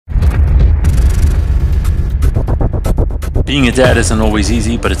Being a dad isn't always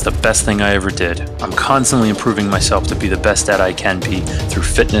easy, but it's the best thing I ever did. I'm constantly improving myself to be the best dad I can be through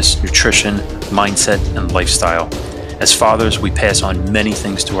fitness, nutrition, mindset, and lifestyle. As fathers, we pass on many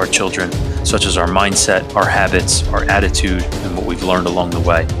things to our children, such as our mindset, our habits, our attitude, and what we've learned along the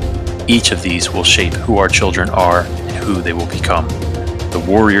way. Each of these will shape who our children are and who they will become. The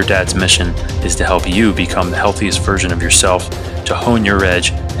Warrior Dad's mission is to help you become the healthiest version of yourself, to hone your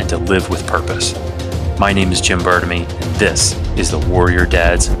edge, and to live with purpose. My name is Jim Bertamy, and this is the Warrior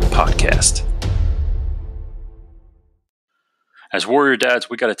Dads Podcast. As Warrior Dads,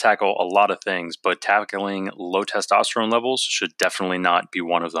 we got to tackle a lot of things, but tackling low testosterone levels should definitely not be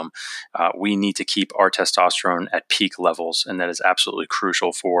one of them. We need to keep our testosterone at peak levels, and that is absolutely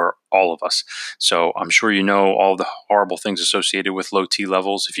crucial for all of us. So I'm sure you know all the horrible things associated with low T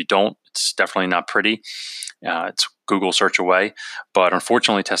levels. If you don't, it's definitely not pretty. It's Google search away. But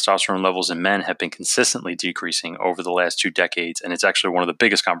unfortunately, testosterone levels in men have been consistently decreasing over the last 2 decades. And it's actually one of the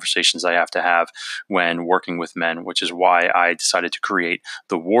biggest conversations I have to have when working with men, which is why I decided to create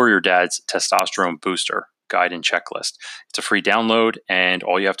the Warrior Dad's Testosterone Booster Guide and Checklist. It's a free download, and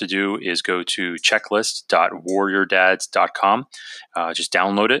all you have to do is go to checklist.warriordads.com. Just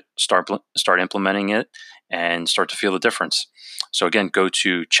download it, start implementing it, and start to feel the difference. So again, go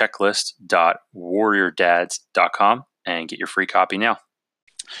to checklist.warriordads.com and get your free copy now.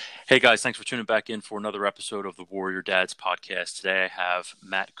 Hey guys, thanks for tuning back in for another episode of the Warrior Dads Podcast. Today I have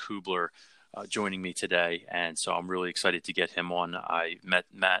Matt Kubler joining me today, and so I'm really excited to get him on. I met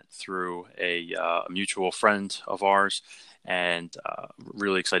Matt through a mutual friend of ours, and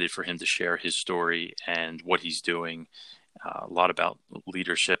really excited for him to share his story and what he's doing. A lot about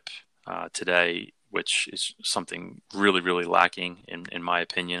leadership today, which is something really, really lacking in my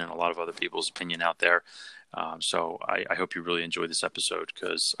opinion and a lot of other people's opinion out there. So I hope you really enjoy this episode,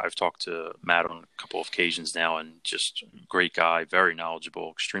 because I've talked to Matt on a couple of occasions now, and just great guy, very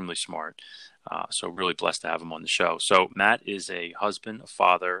knowledgeable, extremely smart. So really blessed to have him on the show. So Matt is a husband, a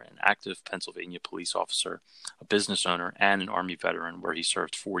father, an active Pennsylvania police officer, a business owner, and an Army veteran, where he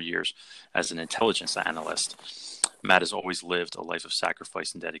served 4 years as an intelligence analyst. Matt has always lived a life of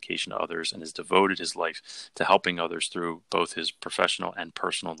sacrifice and dedication to others, and has devoted his life to helping others through both his professional and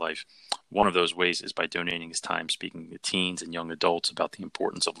personal life. One of those ways is by donating his time speaking to teens and young adults about the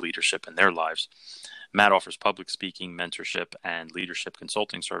importance of leadership in their lives. Matt offers public speaking, mentorship, and leadership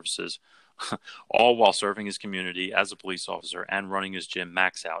consulting services, all while serving his community as a police officer and running his gym,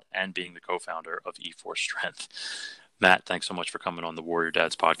 Max Out, and being the co-founder of E4 Strength. Matt, thanks so much for coming on the Warrior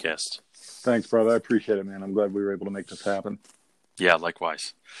Dads Podcast. Thanks, brother. I appreciate it, man. I'm glad we were able to make this happen. Yeah,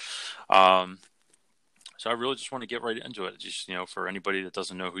 likewise. So I really just want to get right into it. Just, for anybody that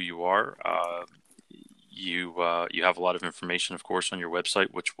doesn't know who you are, you have a lot of information, of course, on your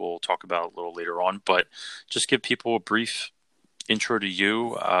website, which we'll talk about a little later on. But just give people a brief intro to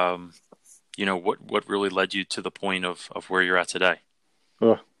you. What really led you to the point of where you're at today?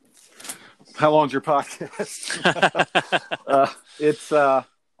 How long's your podcast?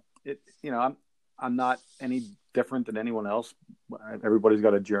 I'm not any different than anyone else. Everybody's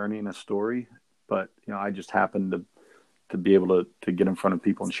got a journey and a story, but I just happen to be able to get in front of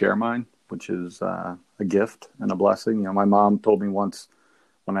people and share mine, which is a gift and a blessing. My mom told me once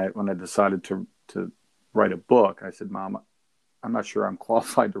when I decided to write a book, I said, "Mom, I'm not sure I'm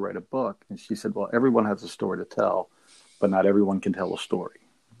qualified to write a book." And she said, "Well, everyone has a story to tell, but not everyone can tell a story."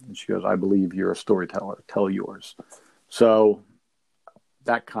 And she goes, "I believe you're a storyteller. Tell yours." So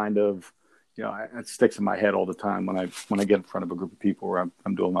that kind of, it sticks in my head all the time when I get in front of a group of people where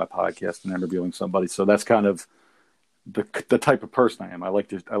I'm doing my podcast and interviewing somebody. So that's kind of the type of person I am. I like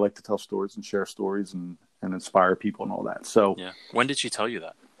to tell stories and share stories and inspire people and all that. So yeah. When did she tell you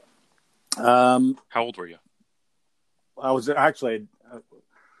that? How old were you? I was actually,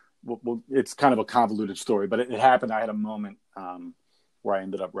 it's kind of a convoluted story, but it happened. I had a moment where I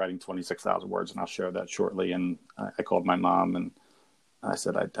ended up writing 26,000 words, and I'll share that shortly. And I called my mom and I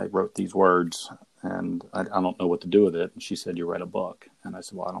said, I wrote these words and I don't know what to do with it. And she said, "You write a book." And I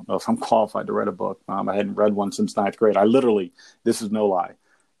said, "Well, I don't know if I'm qualified to write a book, Mom. I hadn't read one since 9th grade. This is no lie.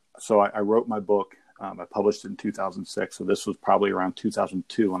 So I wrote my book. I published it in 2006. So this was probably around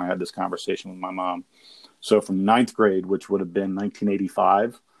 2002 when I had this conversation with my mom. So from 9th grade, which would have been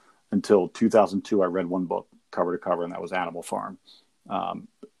 1985, until 2002, I read one book cover to cover, and that was Animal Farm.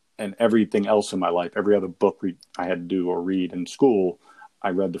 And everything else in my life, every other book I had to do or read in school, I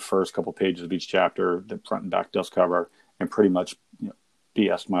read the first couple pages of each chapter, the front and back dust cover, and pretty much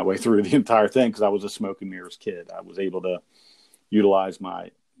BS'd my way through the entire thing because I was a smoke and mirrors kid. I was able to utilize my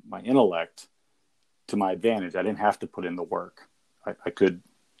intellect to my advantage. I didn't have to put in the work. I could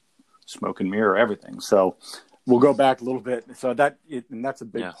smoke and mirror everything. So we'll go back a little bit. So and that's a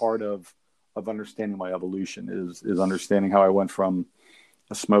big part of understanding my evolution is understanding how I went from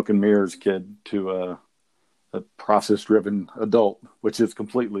a smoke and mirrors kid to a process-driven adult, which is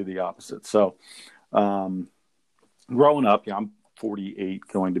completely the opposite. So, growing up, I'm 48,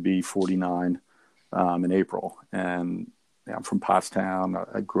 going to be 49 in April, and I'm from Pottstown.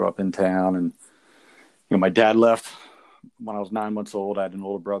 I grew up in town, and my dad left when I was 9 months old. I had an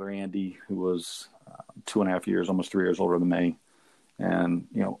older brother, Andy, who was 2.5 years, almost 3 years older than me, and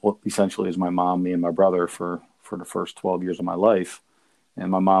essentially as my mom, me and my brother for the first 12 years of my life. And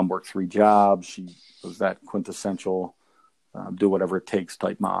my mom worked 3 jobs. She was that quintessential do whatever it takes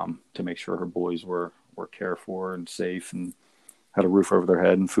type mom to make sure her boys were cared for and safe and had a roof over their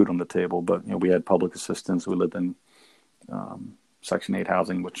head and food on the table. But we had public assistance. We lived in Section 8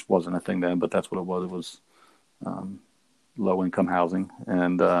 housing, which wasn't a thing then, but that's what it was. It was low income housing,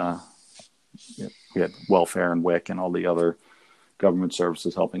 and we had welfare and WIC and all the other government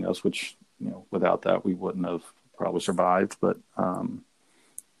services helping us. Which without that we wouldn't have probably survived. But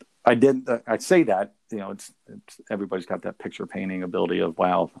I didn't. I say that it's everybody's got that picture painting ability of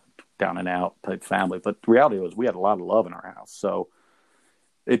wow, down and out type family. But the reality was we had a lot of love in our house, so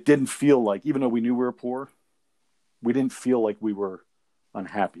it didn't feel like, even though we knew we were poor, we didn't feel like we were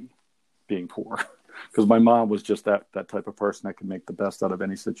unhappy being poor, because my mom was just that type of person that could make the best out of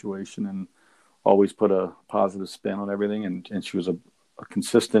any situation and always put a positive spin on everything. And she was a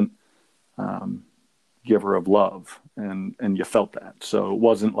consistent giver of love, and you felt that. So it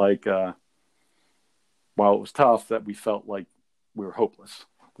wasn't like while it was tough that we felt like we were hopeless.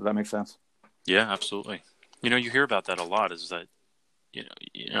 Does that make sense? Yeah, absolutely. You hear about that a lot, is that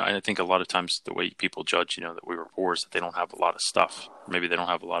I think a lot of times the way people judge that we were poor is that they don't have a lot of stuff. Maybe they don't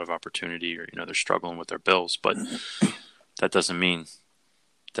have a lot of opportunity, or they're struggling with their bills, but that doesn't mean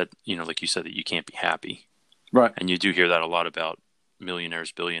that like you said, that you can't be happy. Right. And you do hear that a lot about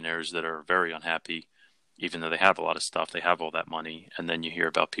millionaires, billionaires that are very unhappy, even though they have a lot of stuff, they have all that money. And then you hear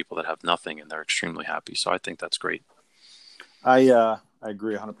about people that have nothing and they're extremely happy. So I think that's great. I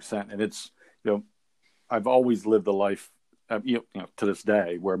agree 100%. And it's, I've always lived a life, to this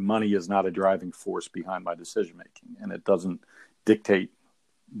day, where money is not a driving force behind my decision making, and it doesn't dictate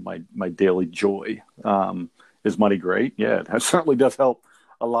my daily joy. Is money great? Yeah, it certainly does help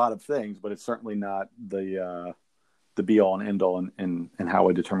a lot of things, but it's certainly not the be all and end all in how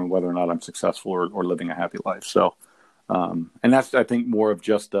I determine whether or not I'm successful or living a happy life. So, and that's, I think, more of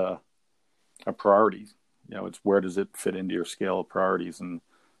just a priority. It's where does it fit into your scale of priorities? And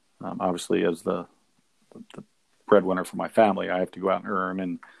obviously, as the breadwinner for my family, I have to go out and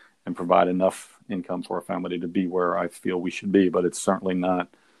earn and provide enough income for a family to be where I feel we should be. But it's certainly not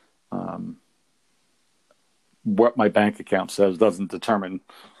what my bank account says doesn't determine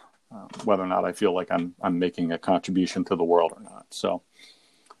whether or not I feel like I'm making a contribution to the world or not. So,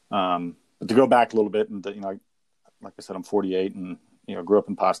 but to go back a little bit, and like I said, I'm 48, and grew up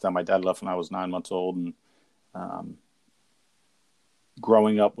in Pottstown. My dad left when I was 9 months old, and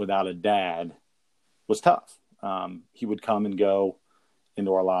growing up without a dad was tough. He would come and go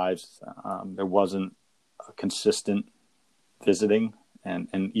into our lives. There wasn't a consistent visiting.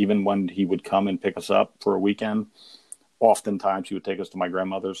 And even when he would come and pick us up for a weekend, oftentimes he would take us to my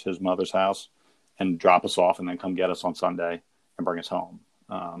grandmother's, his mother's house, and drop us off and then come get us on Sunday and bring us home.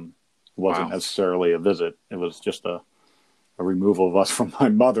 It wasn't necessarily a visit. It was just a removal of us from my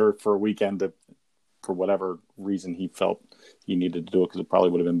mother for a weekend for whatever reason he felt he needed to do it, because it probably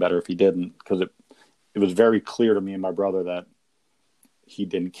would have been better if he didn't, because it was very clear to me and my brother that he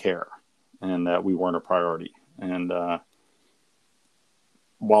didn't care and that we weren't a priority. And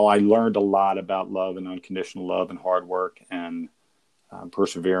while I learned a lot about love and unconditional love and hard work and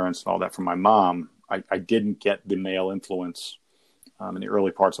perseverance and all that from my mom, I didn't get the male influence in the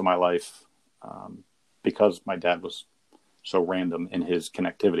early parts of my life because my dad was so random in his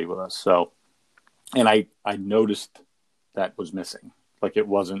connectivity with us. So, and I noticed that was missing. Like it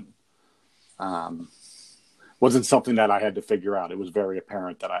wasn't something that I had to figure out. It was very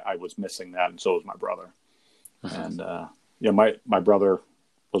apparent that I was missing that, and so was my brother. And my brother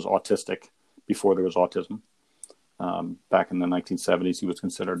was autistic before there was autism. Back in the 1970s, he was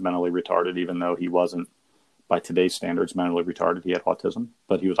considered mentally retarded, even though he wasn't, by today's standards, mentally retarded. He had autism,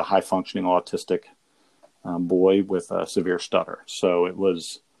 but he was a high-functioning autistic boy with a severe stutter. So it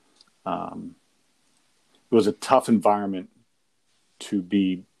was a tough environment to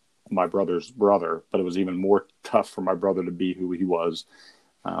be my brother's brother, but it was even more tough for my brother to be who he was,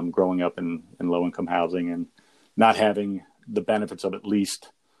 growing up in low-income housing and not having the benefits of at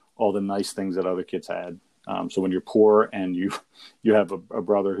least all the nice things that other kids had. So when you're poor and you have a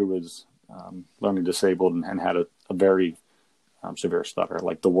brother who is learning disabled and had a very severe stutter,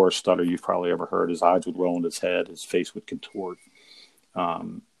 like the worst stutter you've probably ever heard. His eyes would roll in his head, his face would contort,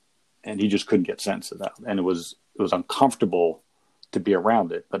 and he just couldn't get sense of that. And it was uncomfortable to be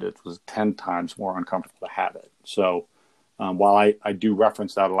around it, but it was 10 times more uncomfortable to have it. So while I do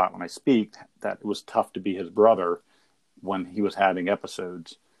reference that a lot when I speak, that it was tough to be his brother when he was having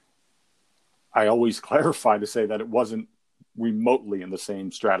episodes, I always clarify to say that it wasn't remotely in the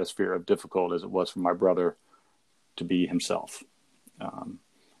same stratosphere of difficult as it was for my brother to be himself.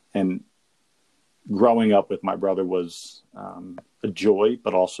 And growing up with my brother was a joy,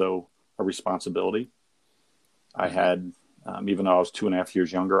 but also a responsibility. I had, even though I was 2.5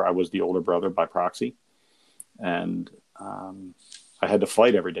 years younger, I was the older brother by proxy. And I had to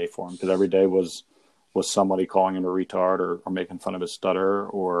fight every day for him, because every day was somebody calling him a retard or making fun of his stutter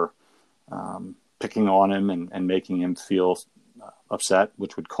or picking on him and making him feel upset,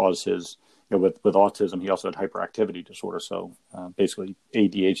 which would cause his, with autism, he also had hyperactivity disorder. So basically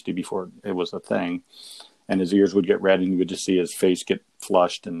ADHD before it was a thing. And his ears would get red and you would just see his face get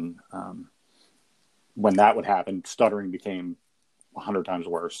flushed. And when that would happen, stuttering became 100 times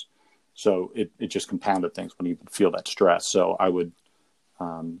worse. So it just compounded things when he would feel that stress. So I would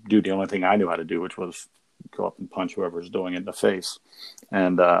do the only thing I knew how to do, which was go up and punch whoever was doing it in the face.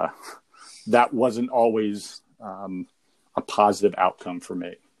 And that wasn't always a positive outcome for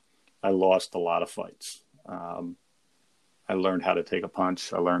me. I lost a lot of fights. I learned how to take a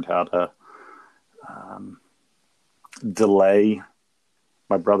punch. I learned how to delay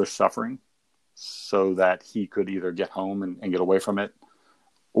my brother's suffering so that he could either get home and get away from it,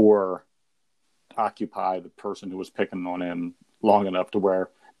 or occupy the person who was picking on him long enough to where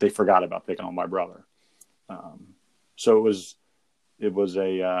they forgot about picking on my brother. So it was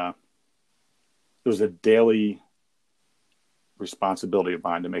a daily responsibility of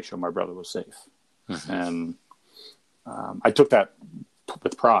mine to make sure my brother was safe. Mm-hmm. And I took that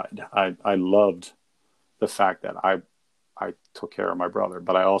with pride. I loved the fact that I took care of my brother,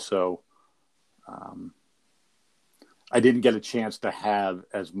 but I also I didn't get a chance to have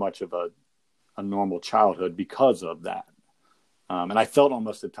as much of a normal childhood because of that. And I felt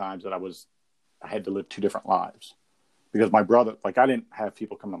almost at times that I had to live two different lives, because my brother, like, I didn't have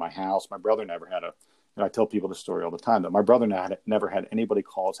people come to my house. My brother never had and I tell people this story all the time, that my brother never had anybody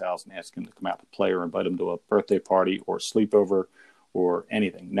call his house and ask him to come out to play or invite him to a birthday party or sleepover or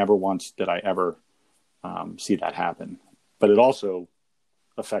anything. Never once did I ever see that happen. But it also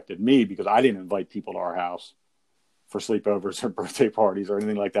affected me because I didn't invite people to our house for sleepovers or birthday parties or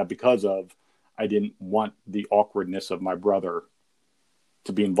anything like that, because I didn't want the awkwardness of my brother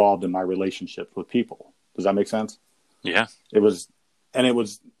to be involved in my relationships with people. Does that make sense? Yeah.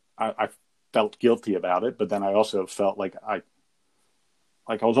 I felt guilty about it, but then I also felt like I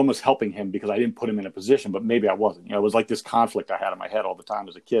was almost helping him because I didn't put him in a position, but maybe I wasn't. It was like this conflict I had in my head all the time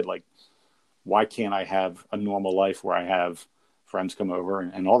as a kid. Like, why can't I have a normal life where I have friends come over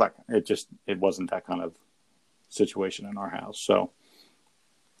and all that? It wasn't that kind of situation in our house. So,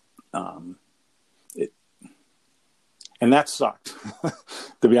 and that sucked.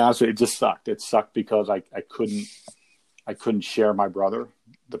 To be honest with you, it just sucked. It sucked because I couldn't share my brother,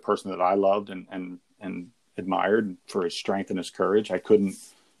 the person that I loved and admired for his strength and his courage. I couldn't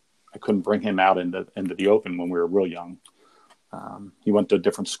bring him out into the open when we were real young. He went to a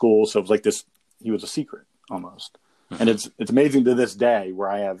different school, so it was like this. He was a secret almost. Mm-hmm. And it's amazing to this day where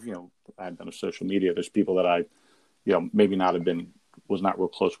I have, I had been on social media. There's people that I, maybe was not real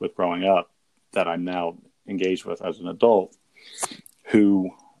close with growing up, that I'm now engaged with as an adult,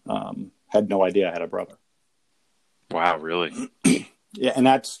 who had no idea I had a brother. Wow, really? Yeah, and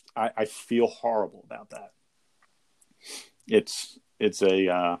I feel horrible about that. It's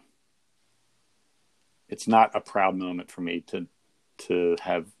not a proud moment for me to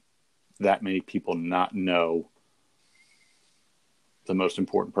have that many people not know the most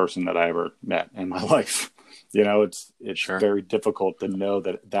important person that I ever met in my life. It's sure. Very difficult to know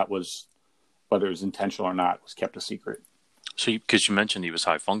that was, whether it was intentional or not, was kept a secret. So, because you mentioned he was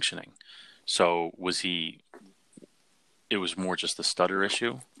high functioning, so it was more just the stutter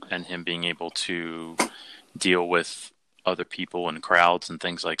issue and him being able to deal with other people and crowds and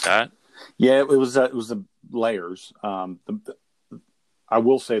things like that? Yeah, it was the layers. I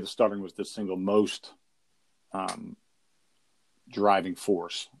will say the stuttering was the single most driving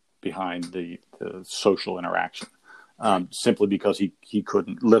force behind the social interaction, simply because he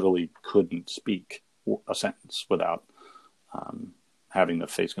couldn't speak a sentence without having the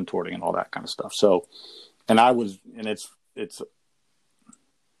face contorting and all that kind of stuff. So, and it's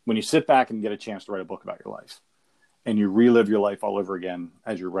when you sit back and get a chance to write a book about your life, and you relive your life all over again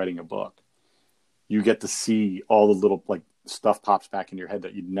as you're writing a book, you get to see all the little like stuff pops back in your head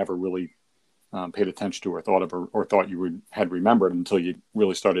that you'd never really paid attention to or thought of or thought you had remembered until you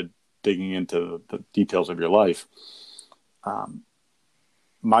really started digging into the details of your life.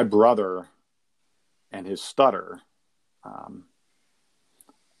 My brother and his stutter,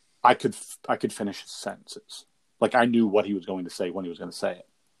 I could finish his sentences. Like I knew what he was going to say when he was going to say it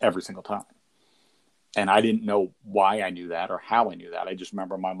every single time. And I didn't know why I knew that or how I knew that. I just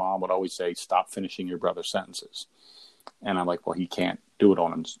remember my mom would always say, stop finishing your brother's sentences. And I'm like, well, he can't do it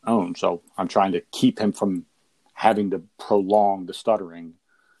on his own. So I'm trying to keep him from having to prolong the stuttering.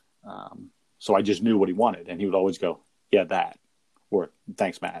 So I just knew what he wanted. And he would always go, yeah, that. Or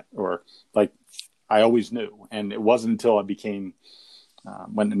thanks, Matt. Or like, I always knew. And it wasn't until I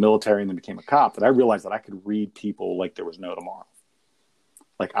went in the military and then became a cop that I realized that I could read people like there was no tomorrow.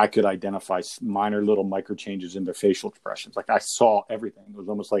 Like I could identify minor little micro changes in their facial expressions. Like I saw everything. It was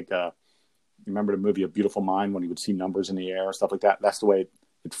almost like, you remember the movie A Beautiful Mind when you would see numbers in the air, stuff like that. That's the way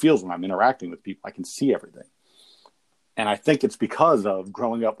it feels when I'm interacting with people. I can see everything. And I think it's because of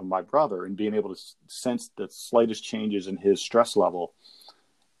growing up with my brother and being able to sense the slightest changes in his stress level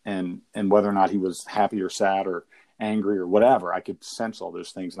and whether or not he was happy or sad or angry or whatever. I could sense all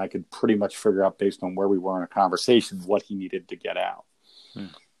those things and I could pretty much figure out based on where we were in a conversation what he needed to get out.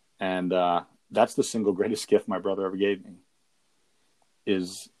 And that's the single greatest gift my brother ever gave me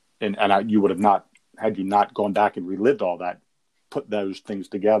you would have not, had you not gone back and relived all that, put those things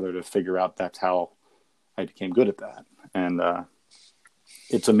together to figure out that's how I became good at that. And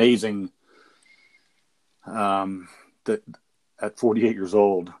it's amazing that at 48 years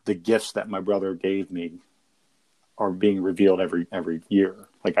old, the gifts that my brother gave me are being revealed every year.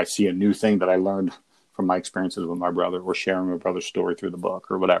 Like I see a new thing that I learned from my experiences with my brother or sharing my brother's story through the book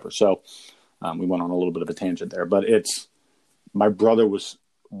or whatever. So we went on a little bit of a tangent there, but my brother was,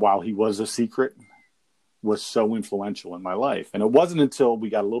 while he was a secret, was so influential in my life. And it wasn't until we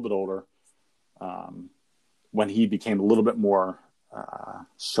got a little bit older, when he became a little bit more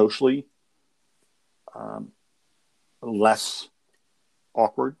socially less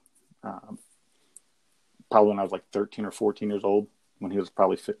awkward, probably when I was like 13 or 14 years old, when he was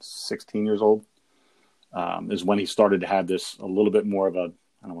probably 16 years old, is when he started to have this a little bit more of a,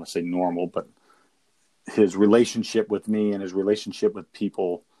 I don't want to say normal, but his relationship with me and his relationship with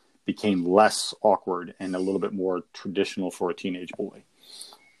people became less awkward and a little bit more traditional for a teenage boy.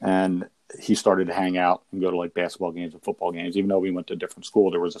 And he started to hang out and go to like basketball games and football games. Even though we went to a different school,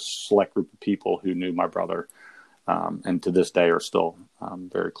 there was a select group of people who knew my brother, and to this day are still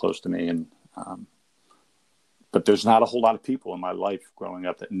very close to me. And but there's not a whole lot of people in my life growing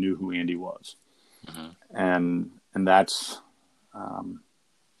up that knew who Andy was. Mm-hmm. And that's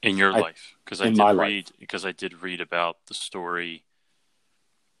in your life, because I did read about the story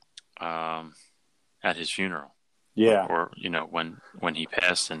at his funeral. Yeah. Or when he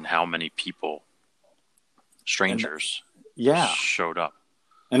passed, and how many people, strangers, showed up.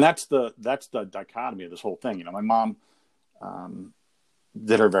 And that's the dichotomy of this whole thing. My mom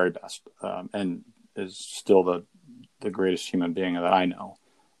did her very best, and is still the greatest human being that I know,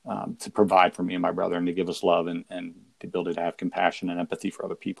 to provide for me and my brother and to give us love and the ability to have compassion and empathy for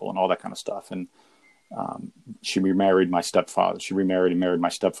other people and all that kind of stuff. And she remarried my stepfather. She remarried and married my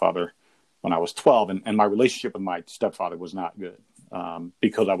stepfather when I was 12. And my relationship with my stepfather was not good,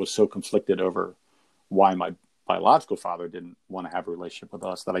 because I was so conflicted over why my biological father didn't want to have a relationship with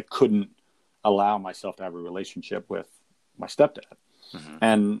us that I couldn't allow myself to have a relationship with my stepdad.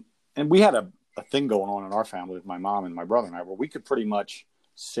 Mm-hmm. And we had a thing going on in our family with my mom and my brother and I, where we could pretty much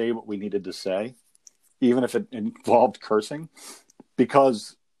say what we needed to say, even if it involved cursing,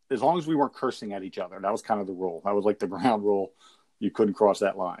 because as long as we weren't cursing at each other, that was kind of the rule. That was like the ground rule. You couldn't cross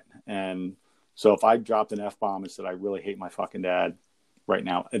that line. And so if I dropped an F-bomb and said, I really hate my fucking dad right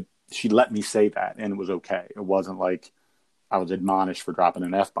now, she let me say that and it was okay. It wasn't like I was admonished for dropping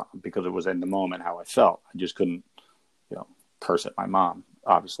an F-bomb, because it was in the moment how I felt. I just couldn't, curse at my mom,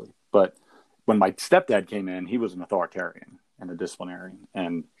 obviously. But when my stepdad came in, he was an authoritarian and a disciplinarian,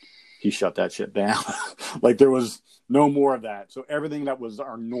 and he shut that shit down. Like there was no more of that. So everything that was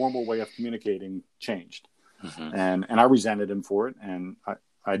our normal way of communicating changed. Mm-hmm. And I resented him for it. And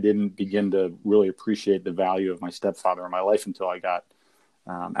I didn't begin to really appreciate the value of my stepfather in my life until I got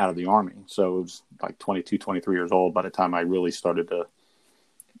out of the Army. So it was like 22, 23 years old by the time I really started to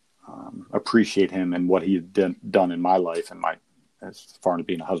appreciate him and what he had done in my life, and as far as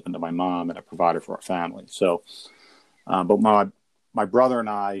being a husband to my mom and a provider for our family. So, but my brother and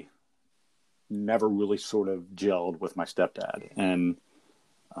I never really sort of gelled with my stepdad. And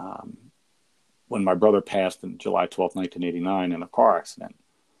when my brother passed in July 12th, 1989 in a car accident,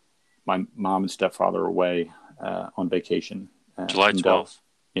 my mom and stepfather were away on vacation. July 12th?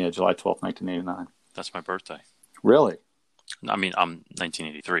 Yeah, July 12th, 1989. That's my birthday. Really? I mean, I'm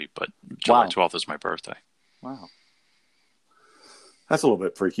 1983, but July Wow. 12th is my birthday. Wow. That's a little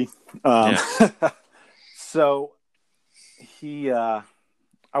bit freaky. Yeah. So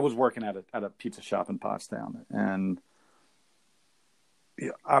I was working at a pizza shop in Pottstown, and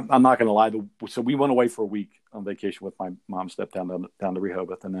I'm not going to lie. So we went away for a week on vacation with my mom, step down to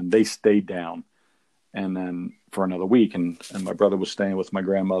Rehoboth, and then they stayed down, and then for another week, and my brother was staying with my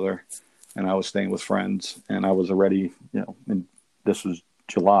grandmother, and I was staying with friends, and I was already, and this was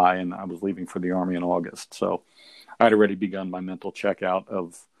July, and I was leaving for the Army in August, so I had already begun my mental checkout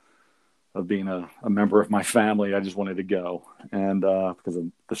of being a member of my family. I just wanted to go, and because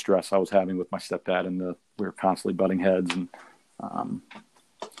of the stress I was having with my stepdad, and we were constantly butting heads, and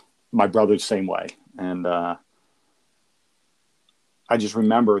my brother the same way. And I just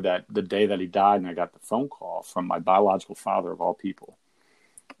remember that the day that he died, and I got the phone call from my biological father of all people,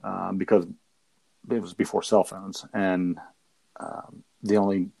 because it was before cell phones, and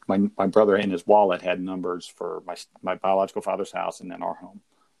my brother in his wallet had numbers for my biological father's house, and then our home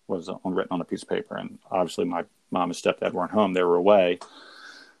was written on a piece of paper. And obviously my mom and stepdad weren't home; they were away.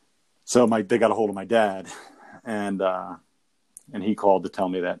 So they got a hold of my dad, and he called to tell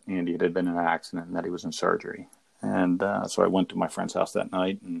me that Andy had been in an accident and that he was in surgery. And so I went to my friend's house that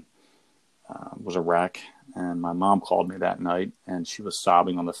night, and it was a wreck. And my mom called me that night, and she was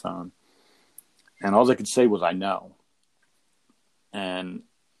sobbing on the phone. And all I could say was, "I know." And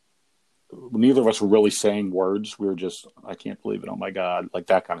neither of us were really saying words. We were just, "I can't believe it. Oh my God," like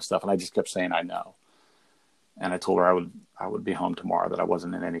that kind of stuff. And I just kept saying, "I know." And I told her I would be home tomorrow, that I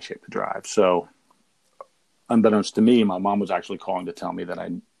wasn't in any shape to drive. So unbeknownst to me, my mom was actually calling to tell me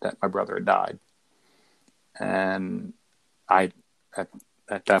that my brother had died. And I,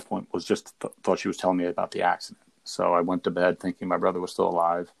 at that point, was just thought she was telling me about the accident. So I went to bed thinking my brother was still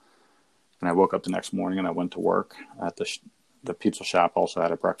alive. And I woke up the next morning, and I went to work at the pizza shop. Also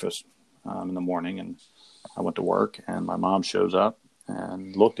had a breakfast in the morning, and I went to work, and my mom shows up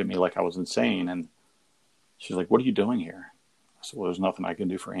and looked at me like I was insane. And she's like, "What are you doing here?" I said, "Well, there's nothing I can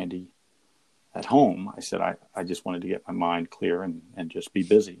do for Andy at home." I said, I just wanted to get my mind clear and just be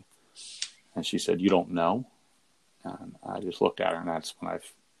busy. And she said, "You don't know?" And I just looked at her, and that's when I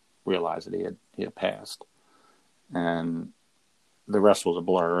realized that he had passed. And the rest was a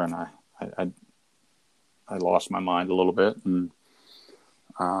blur, and I lost my mind a little bit. And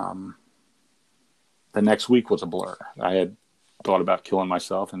the next week was a blur. I had thought about killing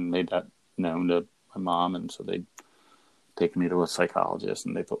myself and made that known to my mom, and so they'd taken me to a psychologist,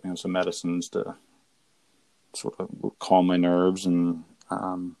 and they put me on some medicines to sort of calm my nerves. And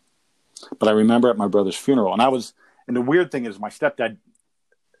but I remember at my brother's funeral, and the weird thing is my stepdad,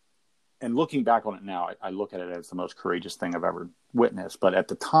 and looking back on it now, I look at it as the most courageous thing I've ever witnessed. But at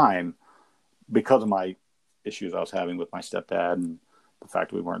the time, because of my issues I was having with my stepdad and the fact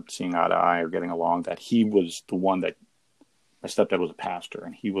that we weren't seeing eye to eye or getting along, that he was the one that my stepdad was a pastor,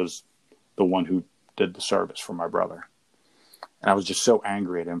 and he was the one who did the service for my brother. And I was just so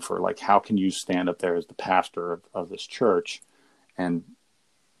angry at him for, like, how can you stand up there as the pastor of this church and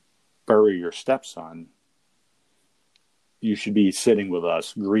bury your stepson? You should be sitting with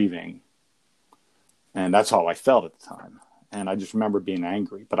us grieving. And that's how I felt at the time. And I just remember being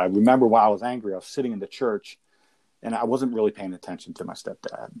angry. But I remember while I was angry, I was sitting in the church, and I wasn't really paying attention to my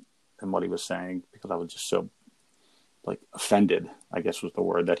stepdad and what he was saying, because I was just so, like, offended, I guess was the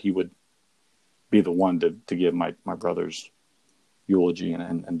word, that he would be the one to give my brother's eulogy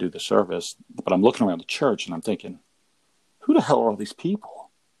and do the service. But I'm looking around the church, and I'm thinking, who the hell are all these people?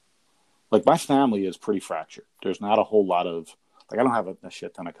 Like, my family is pretty fractured. There's not a whole lot of, like, I don't have a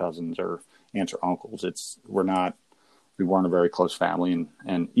shit ton of cousins or aunts or uncles. We weren't a very close family.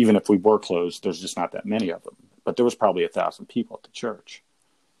 And even if we were close, there's just not that many of them. But there was probably 1,000 people at the church.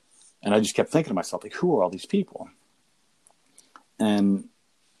 And I just kept thinking to myself, like, who are all these people? And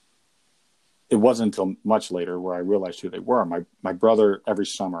it wasn't until much later where I realized who they were. My brother, every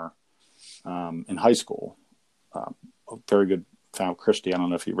summer in high school, a very good found Christy. I don't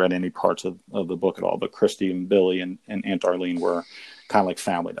know if you read any parts of the book at all, but Christy and Billy and Aunt Darlene were kind of like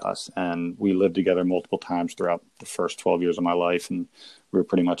family to us. And we lived together multiple times throughout the first 12 years of my life. And we were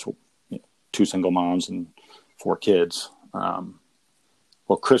pretty much two single moms and 4 kids.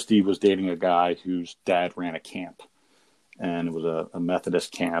 Well, Christy was dating a guy whose dad ran a camp, and it was a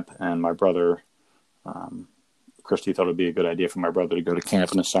Methodist camp. And my brother, Christy thought it'd be a good idea for my brother to go to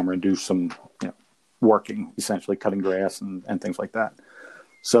camp in the summer and do some, working, essentially cutting grass and things like that.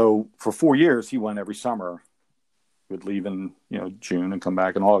 So for 4 years, he went every summer. He would leave in, June and come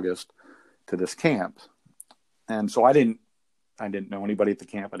back in August to this camp. And so I didn't know anybody at the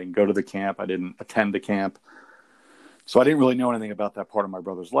camp. I didn't go to the camp. I didn't attend the camp. So I didn't really know anything about that part of my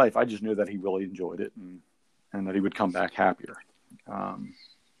brother's life. I just knew that he really enjoyed it and that he would come back happier.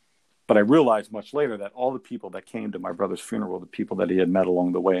 But I realized much later that all the people that came to my brother's funeral were the people that he had met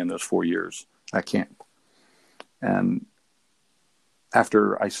along the way in those 4 years at camp. And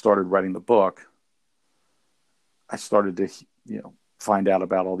after I started writing the book, I started to, find out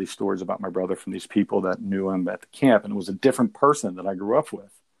about all these stories about my brother from these people that knew him at the camp. And it was a different person that I grew up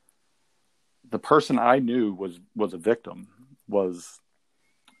with. The person I knew was a victim,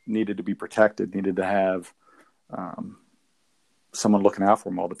 needed to be protected, needed to have someone looking out for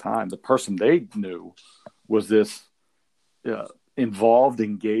him all the time. The person they knew was this involved,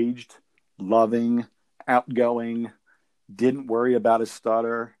 engaged, loving, outgoing, didn't worry about his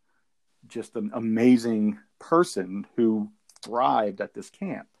stutter, just an amazing person who thrived at this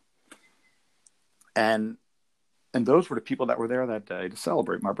camp. And those were the people that were there that day to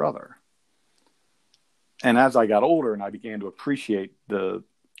celebrate my brother. And as I got older and I began to appreciate the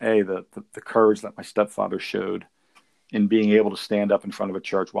courage that my stepfather showed in being able to stand up in front of a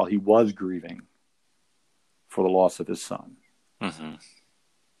church while he was grieving for the loss of his son. Mm-hmm.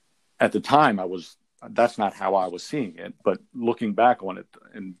 At the time, that's not how I was seeing it, but looking back on it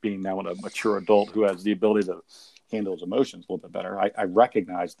and being now a mature adult who has the ability to handle his emotions a little bit better, I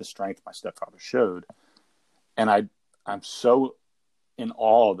recognize the strength my stepfather showed. And I'm so in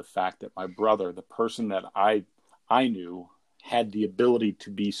awe of the fact that my brother, the person that I knew, had the ability to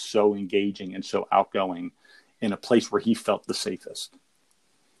be so engaging and so outgoing in a place where he felt the safest.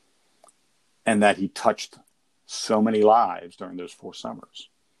 And that he touched so many lives during those 4 summers.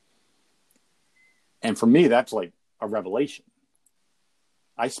 And for me, that's like a revelation.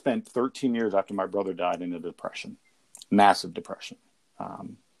 I spent 13 years after my brother died in a depression, massive depression.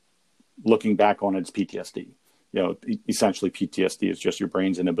 Looking back on it's PTSD. Essentially PTSD is just your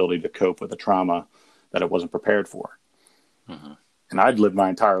brain's inability to cope with a trauma that it wasn't prepared for. Mm-hmm. And I'd lived my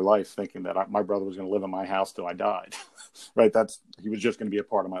entire life thinking that my brother was going to live in my house till I died. Right? He was just going to be a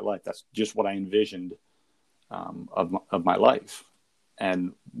part of my life. That's just what I envisioned of my life.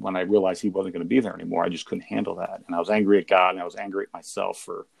 And when I realized he wasn't going to be there anymore, I just couldn't handle that. And I was angry at God, and I was angry at myself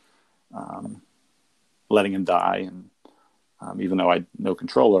for letting him die. And even though I had no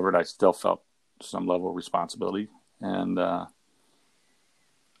control over it, I still felt some level of responsibility. And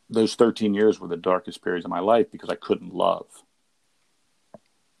those 13 years were the darkest periods of my life because I couldn't love.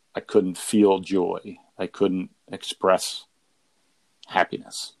 I couldn't feel joy. I couldn't express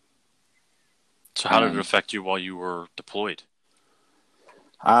happiness. So how did it affect you while you were deployed?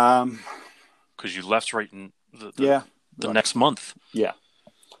 Because you left right in the next month. Yeah.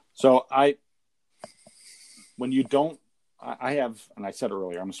 So when you don't, I have, and I said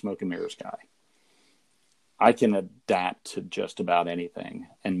earlier, I'm a smoke and mirrors guy. I can adapt to just about anything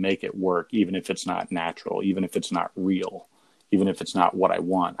and make it work, even if it's not natural, even if it's not real, even if it's not what I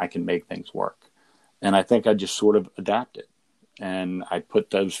want. I can make things work. And I think I just sort of adapted. And I put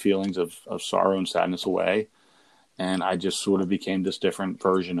those feelings of sorrow and sadness away. And I just sort of became this different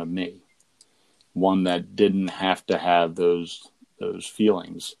version of me. One that didn't have to have those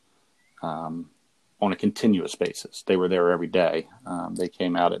feelings on a continuous basis. They were there every day. They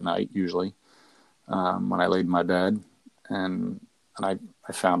came out at night usually when I laid in my bed. And I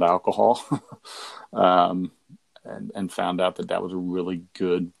found alcohol and found out that was a really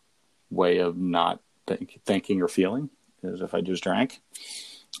good way of not thinking or feeling, as if I just drank.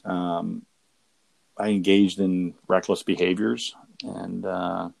 I engaged in reckless behaviors and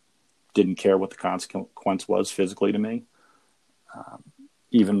didn't care what the consequence was physically to me.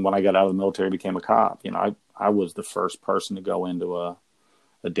 Even when I got out of the military, became a cop. I was the first person to go into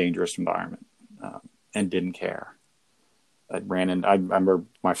a dangerous environment and didn't care. I remember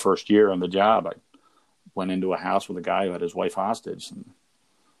my first year on the job, I went into a house with a guy who had his wife hostage, and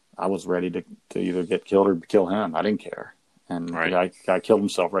I was ready to either get killed or kill him. I didn't care. And the guy killed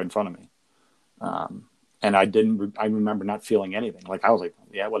himself right in front of me. And I remember not feeling anything. Like, I was like,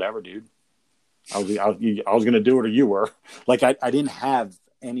 yeah, whatever, dude. I was going to do it or you were. Like, I didn't have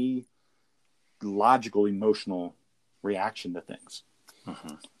any logical, emotional reaction to things.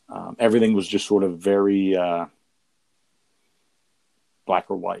 Mm-hmm. Everything was just sort of very black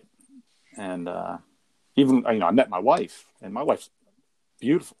or white. And even, I met my wife, and my wife's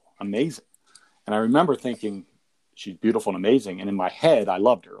beautiful, amazing. And I remember thinking, she's beautiful and amazing. And in my head, I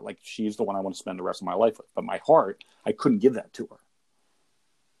loved her. Like, she's the one I want to spend the rest of my life with. But my heart, I couldn't give that to her.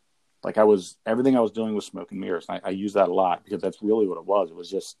 Like everything I was doing was smoke and mirrors. And I use that a lot because that's really what it was. It was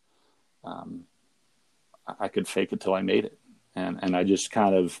just, I could fake it till I made it. And I just I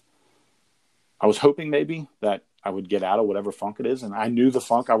was hoping maybe that I would get out of whatever funk it is. And I knew the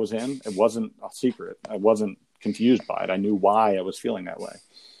funk I was in. It wasn't a secret. I wasn't confused by it. I knew why I was feeling that way.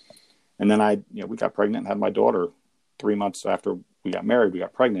 And then we got pregnant and had my daughter 3 months after we got married. We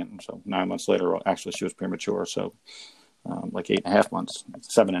got pregnant. And so 9 months later, actually she was premature. So like 8.5 months,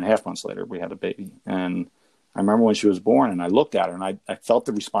 7.5 months later, we had a baby. And I remember when she was born and I looked at her and I felt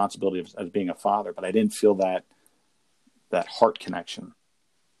the responsibility as being a father, but I didn't feel that heart connection.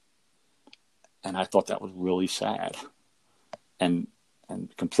 And I thought that was really sad and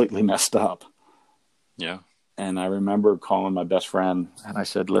completely messed up. Yeah. And I remember calling my best friend and I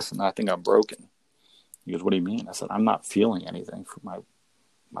said, listen, I think I'm broken. He goes, what do you mean? I said, I'm not feeling anything for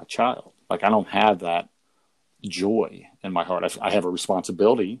my child. Like, I don't have that joy in my heart. I have a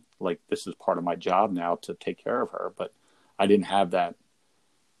responsibility. Like, this is part of my job now to take care of her. But I didn't have that,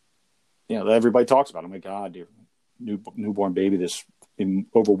 that everybody talks about. Oh my God, your newborn baby, this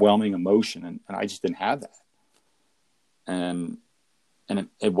overwhelming emotion. And I just didn't have that. And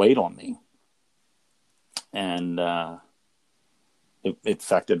it weighed on me. And it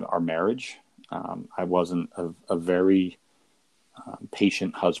affected our marriage. I wasn't a very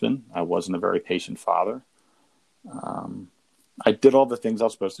patient husband. I wasn't a very patient father. I did all the things I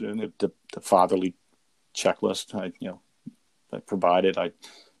was supposed to do. The fatherly checklist, I provided, I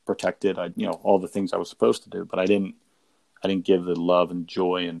protected, all the things I was supposed to do. But I didn't give the love and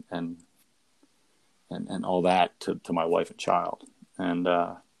joy and all that to my wife and child. And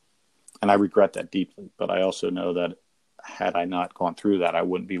I regret that deeply. But I also know that had I not gone through that, I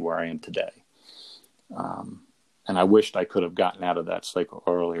wouldn't be where I am today. And I wished I could have gotten out of that cycle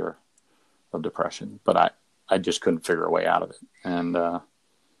earlier of depression, but I just couldn't figure a way out of it. And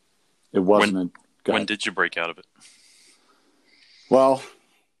it wasn't. When did you break out of it? Well,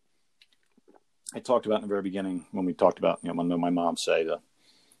 I talked about in the very beginning when we talked about, when my mom say that,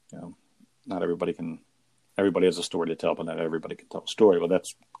 not everybody has a story to tell, but not everybody can tell a story. Well,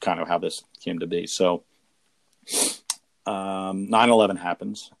 that's kind of how this came to be. So 9/11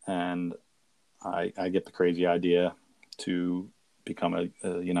 happens, and I get the crazy idea to become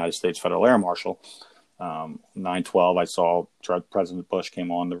a United States Federal Air Marshal. 9/12, I saw President Bush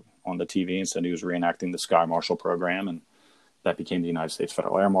came on the TV and said he was reenacting the Sky Marshal program, and that became the United States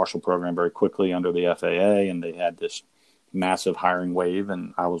Federal Air Marshal program very quickly under the FAA, and they had this massive hiring wave,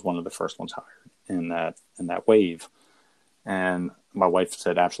 and I was one of the first ones hired in that wave. And my wife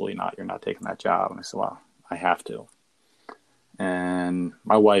said, absolutely not, you're not taking that job. And I said, well, I have to. And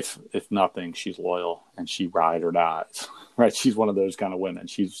my wife, if nothing, she's loyal and she ride or dies, right? She's one of those kind of women.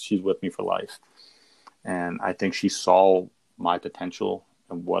 She's with me for life. And I think she saw my potential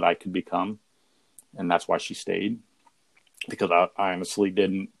and what I could become. And that's why she stayed, because I honestly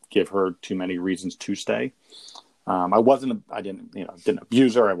didn't give her too many reasons to stay. I didn't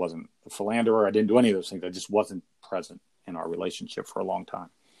abuse her. I wasn't a philanderer. I didn't do any of those things. I just wasn't present in our relationship for a long time.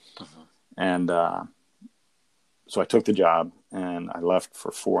 Uh-huh. And so I took the job and I left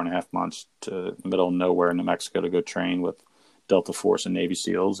for 4.5 months to the middle of nowhere in New Mexico to go train with Delta Force and Navy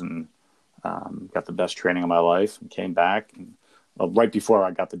SEALs, and got the best training of my life, and came back. And right before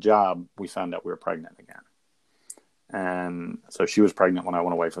I got the job, we found out we were pregnant again. And so she was pregnant when I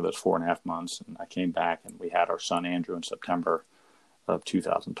went away for those 4.5 months, and I came back and we had our son Andrew in September of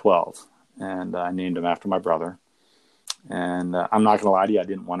 2012. And I named him after my brother. And I'm not going to lie to you, I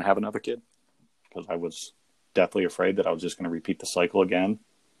didn't want to have another kid because I was deathly afraid that I was just going to repeat the cycle again,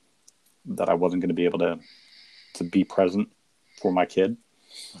 that I wasn't going to be able to be present for my kid.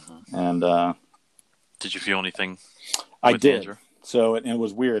 Uh-huh. And did you feel anything? I did. Andrew? So it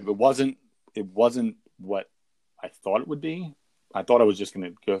was weird. It wasn't what I thought it would be. I thought I was just going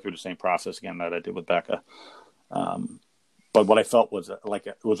to go through the same process again that I did with Becca. But what I felt was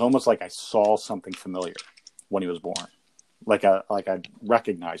it was almost like I saw something familiar when he was born. Like I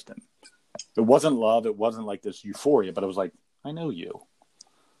recognized him. It wasn't love. It wasn't like this euphoria, but it was like, I know you.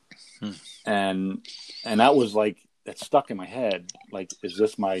 And that was like, it stuck in my head. Like, is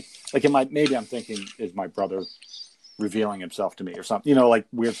this maybe I'm thinking, is my brother revealing himself to me or something, like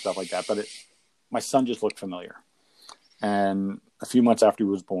weird stuff like that. But my son just looked familiar. And a few months after he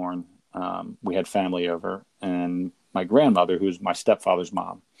was born, we had family over, and my grandmother, who's my stepfather's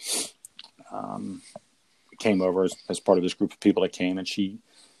mom, came over as part of this group of people that came, and she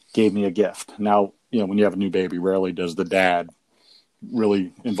gave me a gift. Now, when you have a new baby, rarely does the dad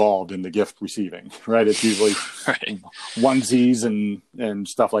really involved in the gift receiving, right? It's usually right. Onesies and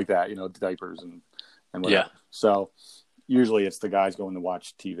stuff like that, diapers and whatever. Yeah. So, usually it's the guys going to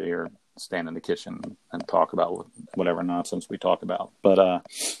watch TV or stand in the kitchen and talk about whatever nonsense we talk about. But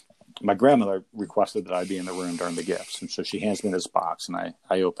my grandmother requested that I be in the room during the gifts. And so she hands me this box, and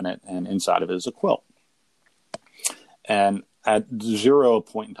I open it, and inside of it is a quilt. And at zero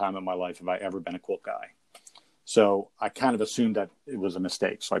point in time in my life have I ever been a quilt guy. So I kind of assumed that it was a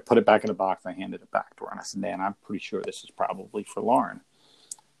mistake. So I put it back in the box, and I handed it back to her. And I said, "Nan, I'm pretty sure this is probably for Lauren."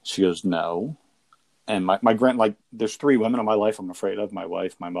 She goes, "No." And there's 3 women in my life I'm afraid of: my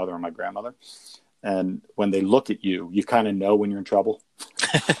wife, my mother, and my grandmother. And when they look at you, you kind of know when you're in trouble.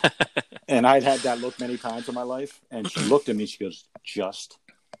 And I'd had that look many times in my life. And she looked at me, she goes, "Just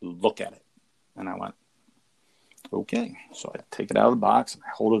look at it." And I went, "Okay." So I take it out of the box and I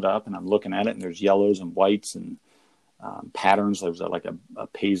hold it up, and I'm looking at it, and there's yellows and whites and patterns. There was like a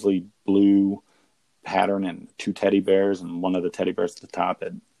paisley blue pattern and 2 teddy bears, and one of the teddy bears at the top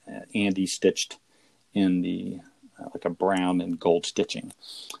had Andy stitched in the like a brown and gold stitching.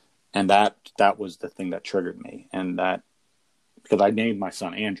 And that was the thing that triggered me. And that, because I named my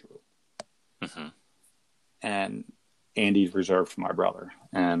son Andrew. Mm-hmm. And Andy's reserved for my brother.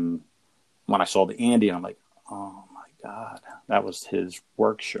 And when I saw the Andy, I'm like, oh my God, that was his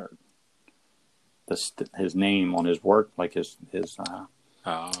work shirt. His name on his work, like his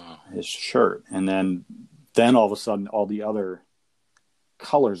shirt. And then all of a sudden, all the other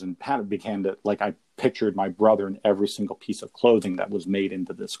colors and pattern began to, like, I pictured my brother in every single piece of clothing that was made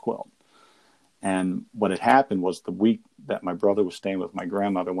into this quilt. And what had happened was the week that my brother was staying with my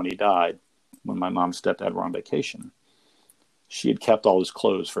grandmother when he died, when my mom and stepdad were on vacation, she had kept all his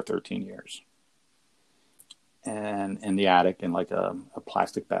clothes for 13 years. And in the attic in like a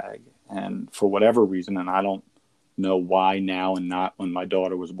plastic bag. And for whatever reason, and I don't know why now and not when my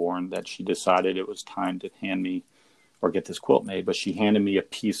daughter was born, that she decided it was time to hand me or get this quilt made, but she handed me a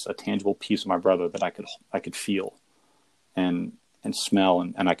tangible piece of my brother that I could feel and smell,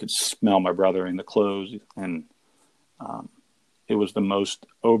 and I could smell my brother in the clothes. And it was the most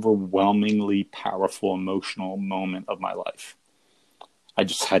overwhelmingly powerful emotional moment of my life. I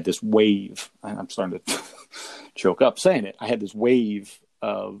just had this wave, and I'm starting to choke up saying it. I had this wave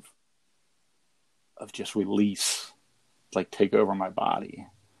of just release, like, take over my body.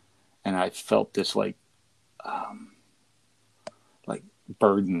 And I felt this like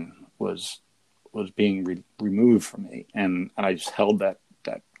burden was being removed from me. And I just held that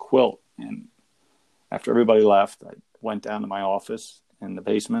quilt. And after everybody left, I went down to my office in the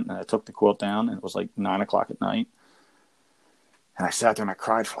basement, and I took the quilt down, and it was like 9:00 at night. And I sat there and I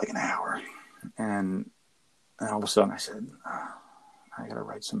cried for like an hour. And all of a sudden I said, I got to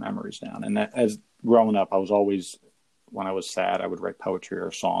write some memories down. And as growing up, I was always, when I was sad, I would write poetry or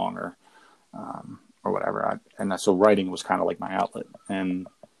a song or whatever. So writing was kind of like my outlet. And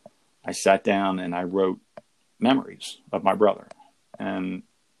I sat down and I wrote memories of my brother. And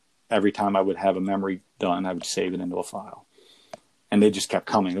every time I would have a memory done, I would save it into a file. And they just kept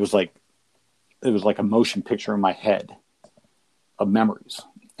coming. It was like a motion picture in my head of memories.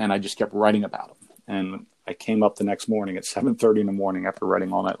 And I just kept writing about them. And I came up the next morning at 7:30 in the morning after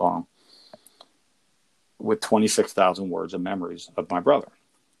writing all night long with 26,000 words of memories of my brother.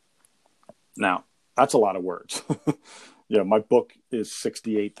 Now, that's a lot of words. My book is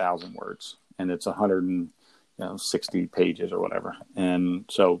 68,000 words, and it's 160 pages or whatever. And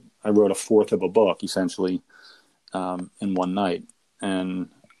so I wrote a fourth of a book, essentially, in one night. And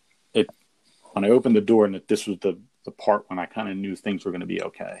when I opened the door, and this was the part when I kind of knew things were going to be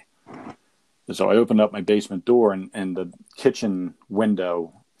okay. And so I opened up my basement door, and the kitchen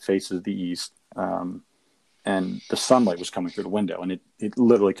window faces the east. And the sunlight was coming through the window, and it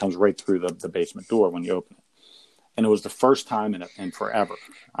literally comes right through the basement door when you open it. And it was the first time in forever,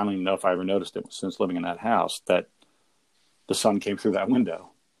 I don't even know if I ever noticed it since living in that house, that the sun came through that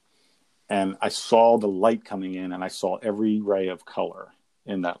window. And I saw the light coming in, and I saw every ray of color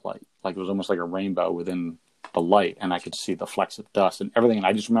in that light. Like it was almost like a rainbow within the light, and I could see the flecks of dust and everything. And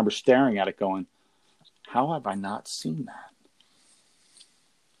I just remember staring at it going, how have I not seen that?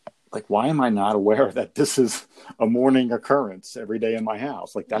 Like, why am I not aware that this is a morning occurrence every day in my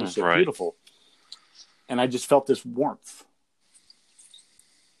house? Like, that is so beautiful. And I just felt this warmth.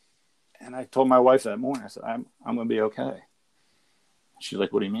 And I told my wife that morning, I said, I'm going to be okay. She's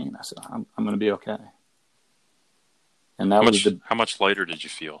like, what do you mean? I said, I'm going to be okay. And that was how much lighter did you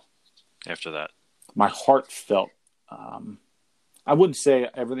feel after that? My heart felt, I wouldn't say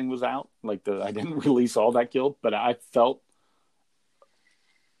everything was out. Like I didn't release all that guilt, but I felt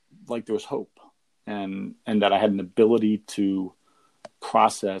like there was hope and that I had an ability to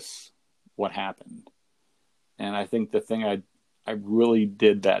process what happened. And I think the thing I really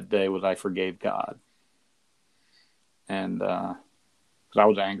did that day was I forgave God. and 'cause I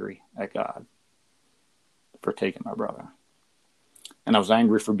was angry at God for taking my brother, and I was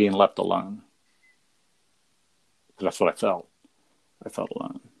angry for being left alone, because that's what I felt. I felt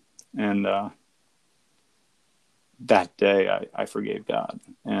alone, and that day I forgave God,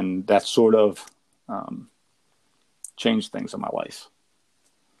 and that sort of changed things in my life,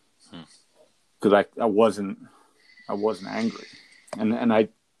 because I wasn't angry, and I,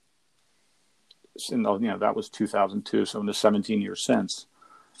 that was 2002. So in the 17 years since,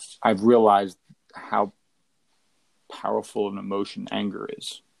 I've realized how powerful an emotion anger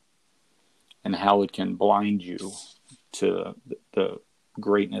is, and how it can blind you to the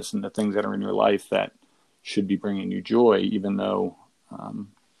greatness and the things that are in your life that should be bringing you joy, even though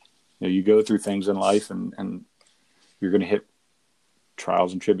you go through things in life, and you're going to hit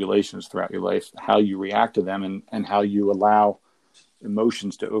trials and tribulations throughout your life. How you react to them, and how you allow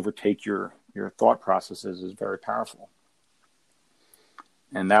emotions to overtake your thought processes is very powerful.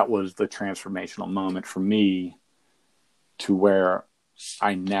 And that was the transformational moment for me, to where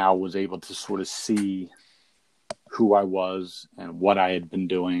I now was able to sort of see who I was and what I had been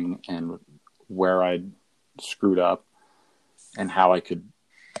doing and where I'd screwed up, and how I could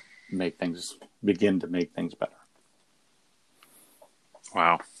begin to make things better.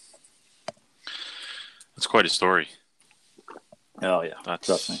 Wow. That's quite a story. Oh yeah.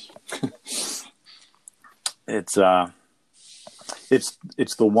 Trust me. It's the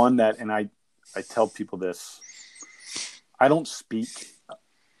one that, and I tell people this, I don't speak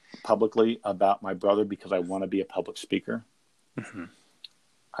publicly about my brother because I want to be a public speaker. Mm-hmm.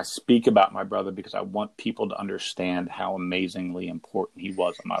 I speak about my brother because I want people to understand how amazingly important he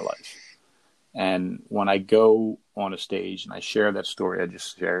was in my life. And when I go on a stage and I share that story I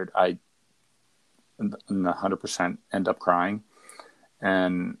just shared, I 100% end up crying.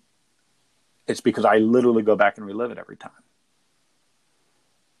 And it's because I literally go back and relive it every time.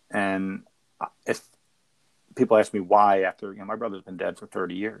 And if people ask me why, after, my brother's been dead for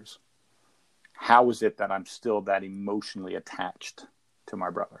 30 years, how is it that I'm still that emotionally attached to my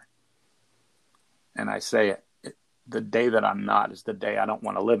brother? And I say, the day that I'm not is the day I don't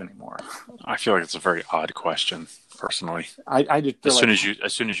want to live anymore. I feel like it's a very odd question, personally. I just feel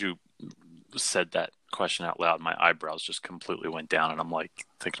as soon as you said that question out loud, my eyebrows just completely went down, and I'm like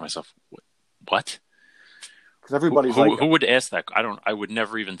thinking to myself, what? Because everybody's who would ask that? I would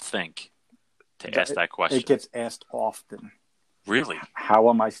never even think to ask that question. It gets asked often. Really? How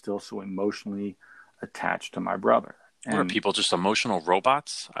am I still so emotionally attached to my brother? And are people just emotional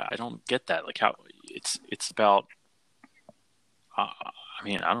robots? I don't get that. Like, how it's about, I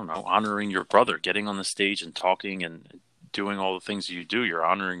don't know, honoring your brother, getting on the stage and talking and doing all the things you do. You're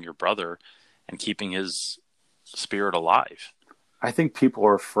honoring your brother and keeping his spirit alive. I think people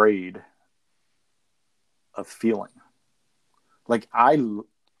are afraid of feeling. Like, I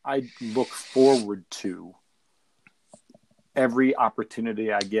look forward to every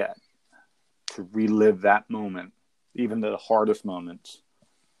opportunity I get to relive that moment, even the hardest moments,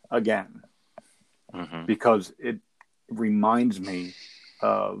 again, mm-hmm. because it reminds me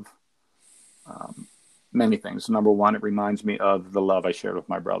of many things. Number one, it reminds me of the love I shared with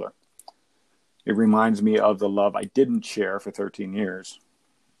my brother. It reminds me of the love I didn't share for 13 years.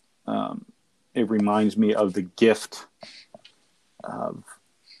 It reminds me of the gift of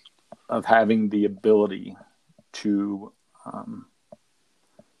having the ability to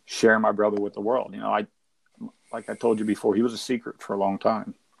share my brother with the world. Like I told you before, he was a secret for a long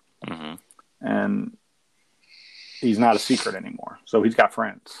time. Mm-hmm. And he's not a secret anymore. So he's got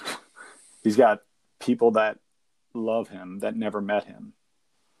friends. He's got people that love him that never met him.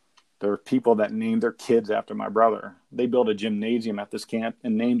 There are people that named their kids after my brother. They built a gymnasium at this camp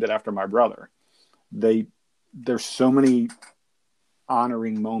and named it after my brother. There's so many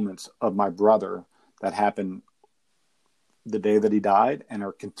honoring moments of my brother that happened the day that he died and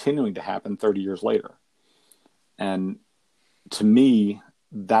are continuing to happen 30 years later. And to me,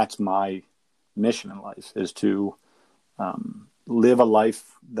 that's my mission in life, is to live a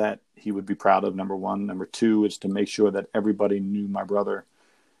life that he would be proud of, number one. Number two is to make sure that everybody knew my brother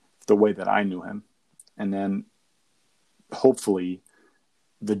the way that I knew him. And then hopefully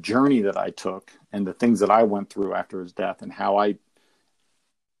the journey that I took and the things that I went through after his death and how I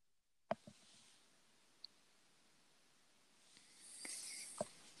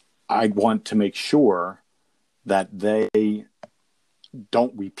want to make sure that they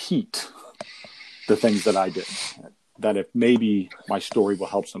don't repeat the things that I did, that if maybe my story will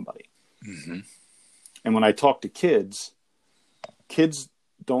help somebody. Mm-hmm. And when I talk to kids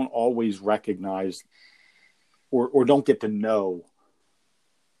don't always recognize or don't get to know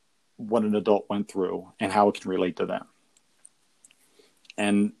what an adult went through and how it can relate to them.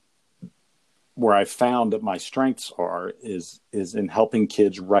 And where I found that my strengths is in helping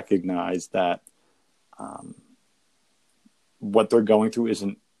kids recognize that what they're going through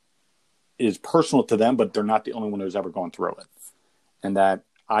is personal to them, but they're not the only one who's ever gone through it. And that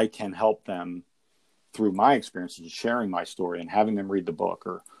I can help them through my experiences, sharing my story and having them read the book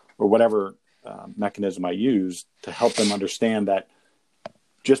or whatever mechanism I use to help them understand that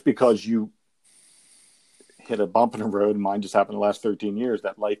just because you hit a bump in the road, and mine just happened the last 13 years,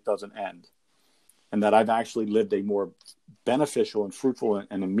 that life doesn't end. And that I've actually lived a more beneficial and fruitful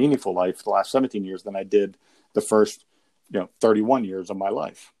and a meaningful life the last 17 years than I did the first, 31 years of my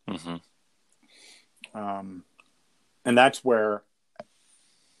life. Mm-hmm. And that's where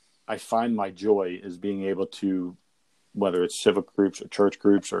I find my joy, is being able to, whether it's civic groups or church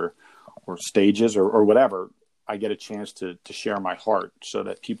groups or stages or whatever, I get a chance to share my heart so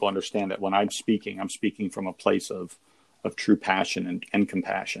that people understand that when I'm speaking from a place of true passion and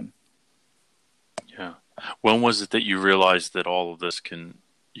compassion. Yeah. When was it that you realized that all of this can,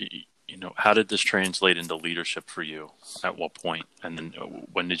 how did this translate into leadership for you? At what point? And then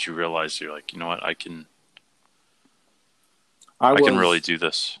when did you realize you're like, you know what, I can really do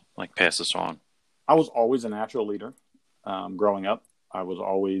this, like pass this on? I was always a natural leader. Growing up, I was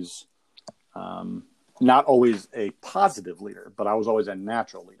always, not always a positive leader, but I was always a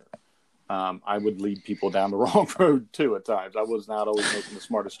natural leader. I would lead people down the wrong road too at times. I was not always making the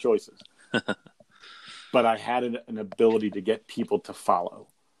smartest choices. But I had an ability to get people to follow.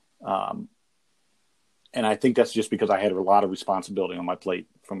 And I think that's just because I had a lot of responsibility on my plate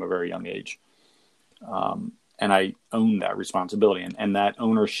from a very young age. And I owned that responsibility. And that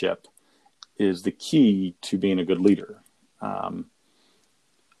ownership is the key to being a good leader.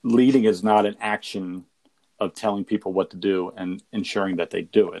 Leading is not an action of telling people what to do and ensuring that they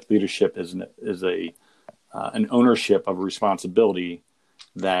do it. Leadership is an ownership of a responsibility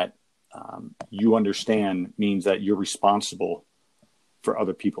that you understand means that you're responsible for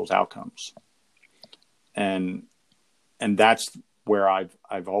other people's outcomes. And that's where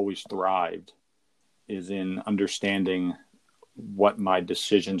I've always thrived, is in understanding what my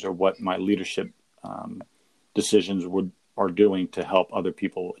decisions or what my leadership decisions are doing to help other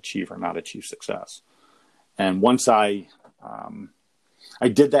people achieve or not achieve success. And once I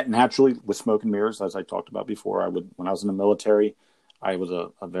did that naturally with smoke and mirrors, as I talked about before. When I was in the military, I was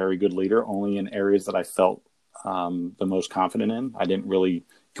a very good leader, only in areas that I felt the most confident in. I didn't really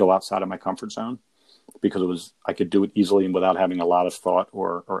go outside of my comfort zone because I could do it easily and without having a lot of thought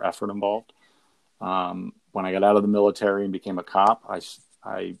or effort involved. When I got out of the military and became a cop,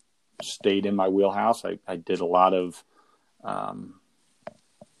 I stayed in my wheelhouse. I did a lot of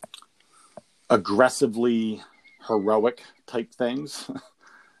aggressively heroic type things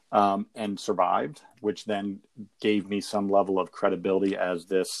and survived, which then gave me some level of credibility as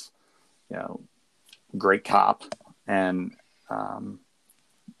this, great cop. And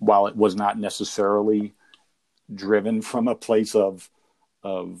while it was not necessarily driven from a place of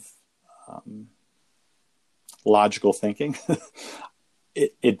logical thinking,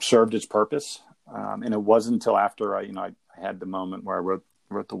 it served its purpose. And it wasn't until after I had the moment where I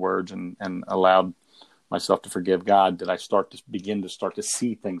wrote the words and allowed myself to forgive God did I begin to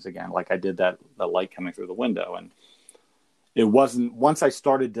see things again. Like I did the light coming through the window. And it wasn't, once I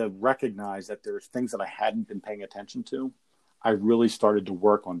started to recognize that there's things that I hadn't been paying attention to, I really started to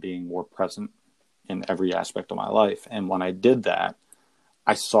work on being more present in every aspect of my life. And when I did that,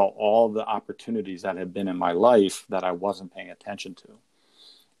 I saw all the opportunities that had been in my life that I wasn't paying attention to.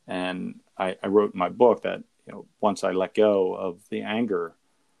 And I wrote in my book that, once I let go of the anger,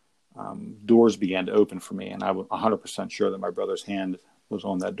 doors began to open for me. And I was 100% sure that my brother's hand was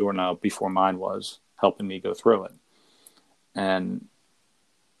on that doorknob before mine was, helping me go through it. And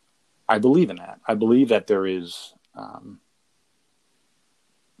I believe in that. I believe that there's a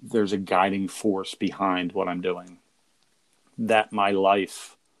guiding force behind what I'm doing, that my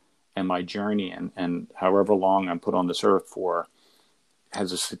life and my journey and however long I'm put on this earth for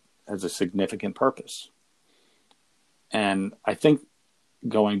has a significant purpose. And I think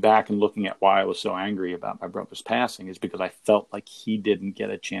going back and looking at why I was so angry about my brother's passing is because I felt like he didn't get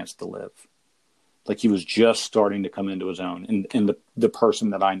a chance to live. Like he was just starting to come into his own in the person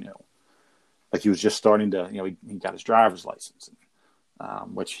that I knew. Like he was just starting to, he got his driver's license,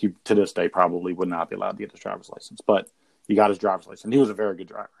 which he to this day probably would not be allowed to get his driver's license, but he got his driver's license. He was a very good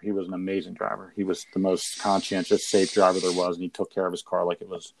driver. He was an amazing driver. He was the most conscientious, safe driver there was, and he took care of his car like it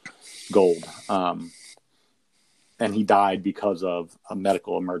was gold. And he died because of a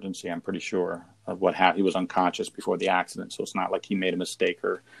medical emergency, I'm pretty sure, of what happened. He was unconscious before the accident, so it's not like he made a mistake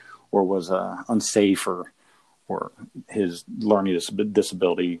or was unsafe or or his learning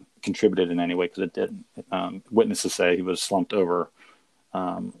disability contributed in any way, because it did. Witnesses say he was slumped over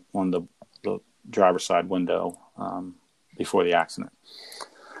on the driver's side window before the accident.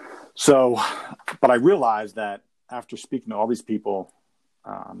 So, but I realized that after speaking to all these people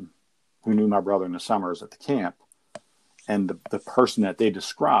who knew my brother in the summers at the camp, and the person that they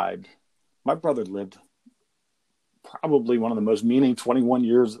described, my brother lived probably one of the most meaning 21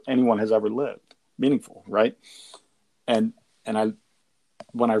 years anyone has ever lived. Meaningful, right? And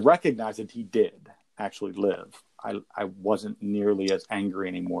when I recognized that he did actually live, I wasn't nearly as angry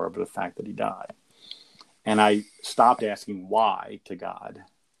anymore over the fact that he died. And I stopped asking why to God,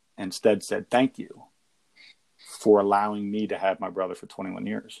 and instead said, thank you for allowing me to have my brother for 21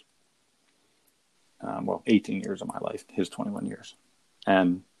 years. 18 years of my life, his 21 years.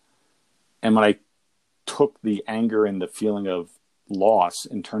 And when I took the anger and the feeling of loss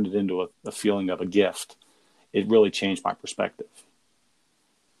and turned it into a feeling of a gift, it really changed my perspective.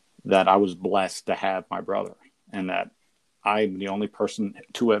 That I was blessed to have my brother, and that I'm the only person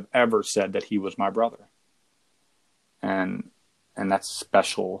to have ever said that he was my brother. And that's a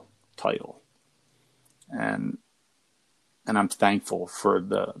special title. And I'm thankful for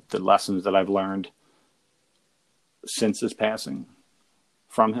the lessons that I've learned since his passing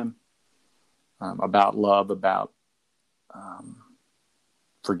from him, about love, about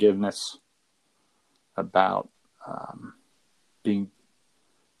forgiveness, about being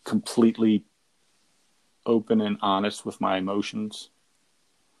completely open and honest with my emotions.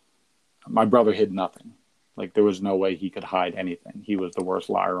 My brother hid nothing. Like, there was no way he could hide anything. He was the worst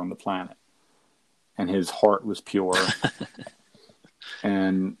liar on the planet. And his heart was pure.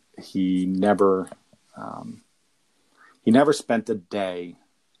 And he never spent a day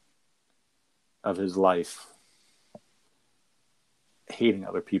of his life hating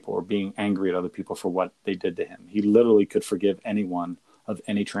other people or being angry at other people for what they did to him. He literally could forgive anyone of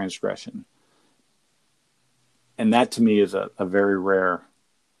any transgression. And that to me is a very rare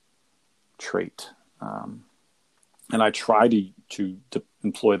trait. And I try to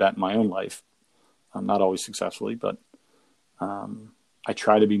employ that in my own life. Not always successfully, but I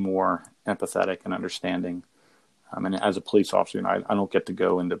try to be more empathetic and understanding. And as a police officer, I don't get to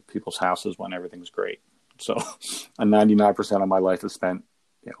go into people's houses when everything's great. So 99% of my life is spent,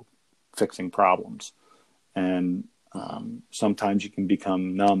 fixing problems. And sometimes you can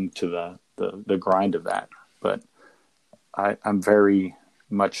become numb to the grind of that. But I'm very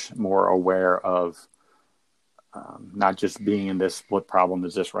much more aware of not just being in this, what problem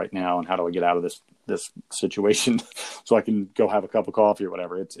is this right now, and how do I get out of this situation so I can go have a cup of coffee or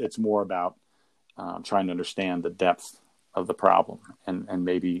whatever. It's more about trying to understand the depth of the problem, and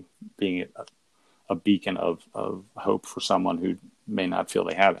maybe being a beacon of hope for someone who may not feel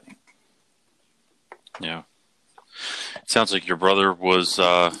they have any. Yeah. It sounds like your brother was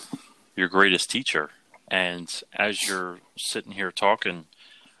your greatest teacher. And as you're sitting here talking,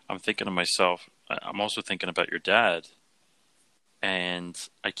 I'm thinking to myself, I'm also thinking about your dad. And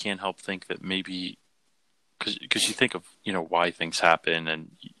I can't help think that maybe, because you think of, why things happen,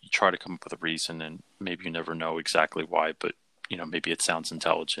 and you try to come up with a reason, and maybe you never know exactly why, but, maybe it sounds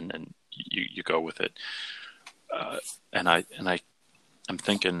intelligent and you go with it. And I'm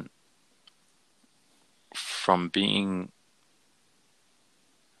thinking, from being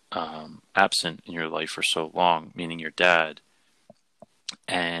absent in your life for so long, meaning your dad,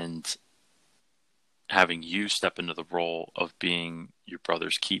 and having you step into the role of being your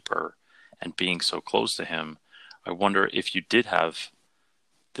brother's keeper and being so close to him, I wonder if you did have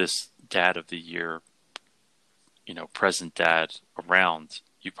this dad of the year, present dad around,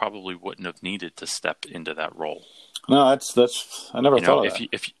 you probably wouldn't have needed to step into that role. No, that's I never thought of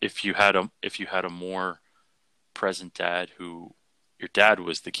that. If you had a more present dad, who your dad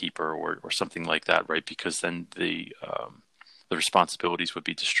was the keeper or something like that, right? Because then the responsibilities would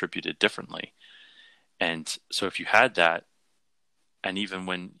be distributed differently. And so if you had that, and even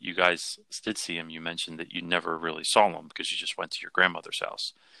when you guys did see him, you mentioned that you never really saw him because you just went to your grandmother's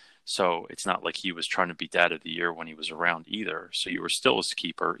house. So it's not like he was trying to be dad of the year when he was around either. So you were still his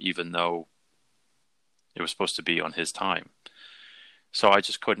keeper, even though it was supposed to be on his time. So I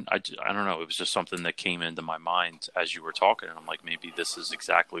just couldn't, I don't know. It was just something that came into my mind as you were talking. And I'm like, maybe this is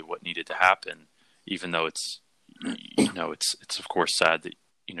exactly what needed to happen, even though it's of course sad that,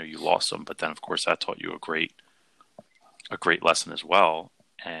 you lost him, but then of course that taught you a great lesson as well.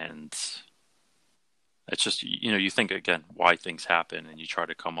 And it's just, you think again, why things happen, and you try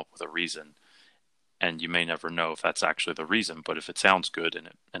to come up with a reason, and you may never know if that's actually the reason, but if it sounds good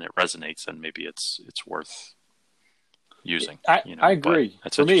and it resonates, then maybe it's worth using. I agree.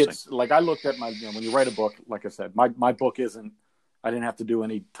 That's for me, it's like I looked at my, when you write a book, like I said, my book isn't, I didn't have to do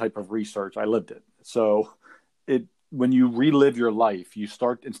any type of research. I lived it. So when you relive your life, you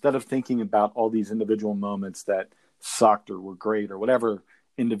start, instead of thinking about all these individual moments that sucked or were great or whatever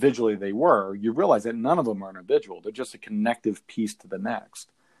individually they were, you realize that none of them are individual. They're just a connective piece to the next.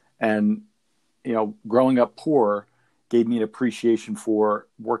 And, growing up poor gave me an appreciation for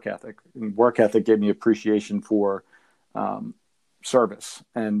work ethic, and work ethic gave me appreciation for service,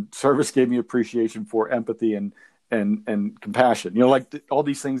 and service gave me appreciation for empathy and compassion. All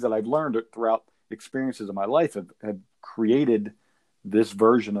these things that I've learned throughout experiences of my life have created this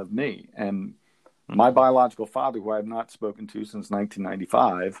version of me. And my biological father, who I have not spoken to since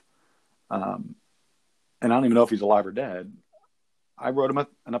 1995, and I don't even know if he's alive or dead, I wrote him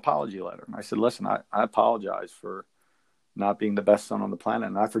an apology letter. And I said, listen, I apologize for not being the best son on the planet,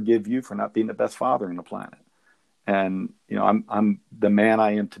 and I forgive you for not being the best father on the planet. And, I'm the man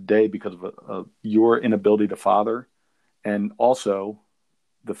I am today because of your inability to father, and also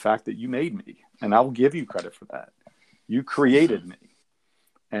the fact that you made me. And I will give you credit for that. You created me.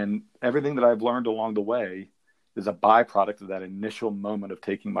 And everything that I've learned along the way is a byproduct of that initial moment of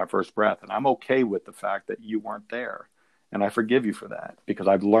taking my first breath. And I'm okay with the fact that you weren't there. And I forgive you for that, because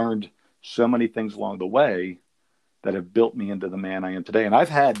I've learned so many things along the way that have built me into the man I am today. And I've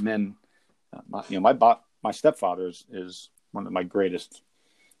had men, my stepfather is one of my greatest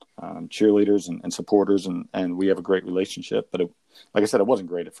cheerleaders and supporters, and we have a great relationship. But like I said, it wasn't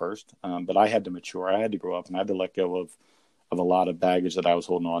great at first, but I had to mature. I had to grow up, and I had to let go of a lot of baggage that I was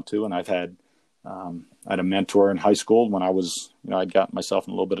holding on to. And I had a mentor in high school when I was, I'd gotten myself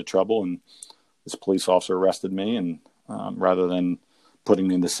in a little bit of trouble, and this police officer arrested me. And rather than putting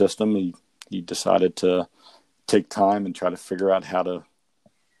me in the system, he decided to take time and try to figure out how to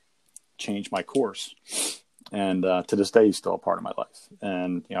change my course. And to this day, he's still a part of my life.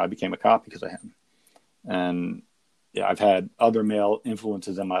 And, I became a cop because of him. And I've had other male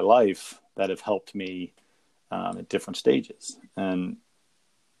influences in my life that have helped me at different stages. And,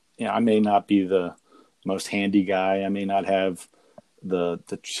 I may not be the most handy guy. I may not have the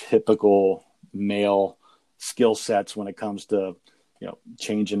typical male skill sets when it comes to,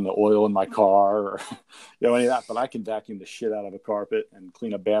 changing the oil in my car or, any of that, but I can vacuum the shit out of a carpet and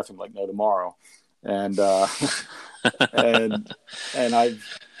clean a bathroom like no tomorrow. And, and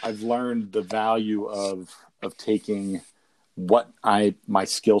I've learned the value of taking what my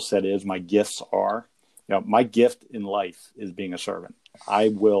skill set is, my gifts are. My gift in life is being a servant. I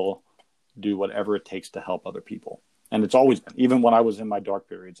will do whatever it takes to help other people. And it's always been, even when I was in my dark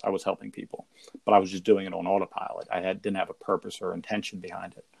periods, I was helping people, but I was just doing it on autopilot. I didn't have a purpose or intention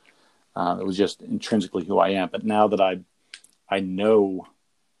behind it. It was just intrinsically who I am. But now that I know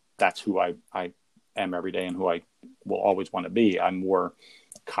that's who I am every day and who I will always want to be, I'm more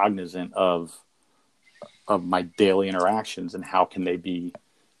cognizant of my daily interactions and how can they be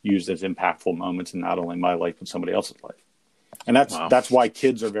used as impactful moments in not only my life, but somebody else's life. And that's why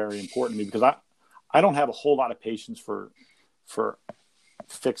kids are very important to me, because I don't have a whole lot of patience for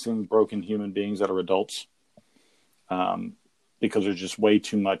fixing broken human beings that are adults, because there's just way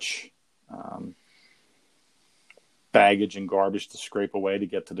too much baggage and garbage to scrape away to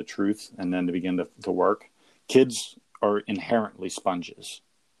get to the truth and then to begin to work. Kids are inherently sponges.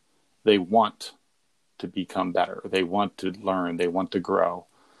 They want to become better. They want to learn. They want to grow.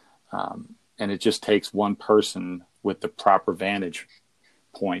 And it just takes one person with the proper vantage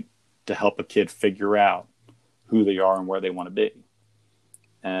point to help a kid figure out who they are and where they want to be.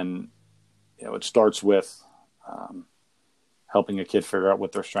 And, it starts with helping a kid figure out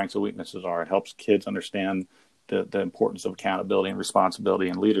what their strengths and weaknesses are. It helps kids understand the importance of accountability and responsibility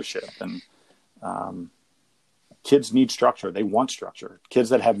and leadership. And kids need structure. They want structure. Kids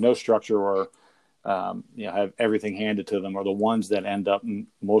that have no structure or have everything handed to them are the ones that end up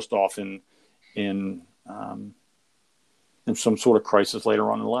most often in some sort of crisis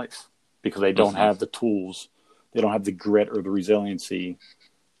later on in life, because they don't have the tools, they don't have the grit or the resiliency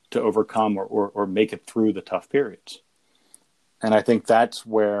to overcome or make it through the tough periods. And I think that's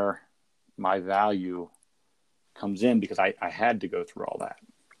where my value comes in, because I had to go through all that.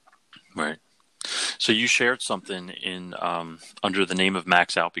 Right. So you shared something in under the name of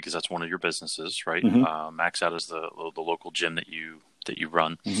Max Out, because that's one of your businesses, right? Mm-hmm. Max Out is the local gym that you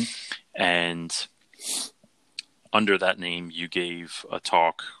run, mm-hmm. And under that name, you gave a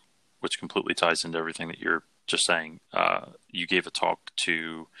talk, which completely ties into everything that you're just saying. You gave a talk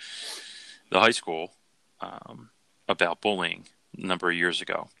to the high school about bullying a number of years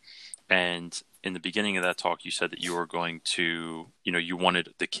ago, and in the beginning of that talk, you said that you were going to, you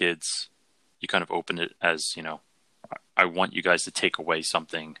wanted the kids. You kind of opened it as, I want you guys to take away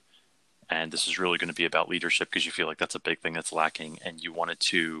something, and this is really going to be about leadership because you feel like that's a big thing that's lacking, and you wanted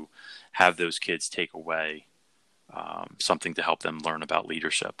to have those kids take away something to help them learn about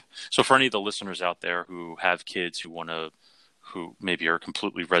leadership. So for any of the listeners out there who have kids who maybe are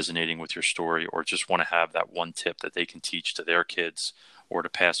completely resonating with your story, or just want to have that one tip that they can teach to their kids or to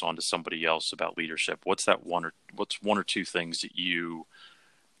pass on to somebody else about leadership, what's one or two things that you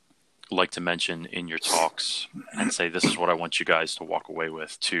like to mention in your talks and say, this is what I want you guys to walk away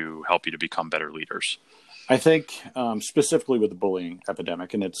with to help you to become better leaders? I think specifically with the bullying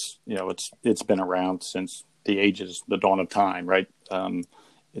epidemic, and it's been around since the dawn of time, right?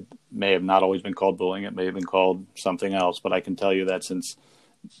 It may have not always been called bullying. It may have been called something else, but I can tell you that since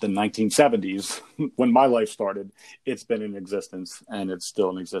the 1970s, when my life started, it's been in existence, and it's still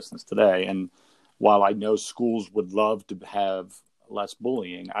in existence today. And while I know schools would love to have less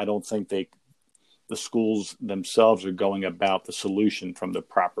bullying, I don't think the schools themselves are going about the solution from the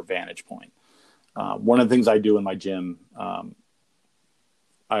proper vantage point. One of the things I do in my gym,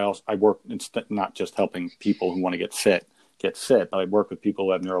 I work not just helping people who want to get fit, but I work with people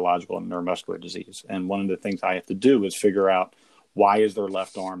who have neurological and neuromuscular disease. And one of the things I have to do is figure out, why is their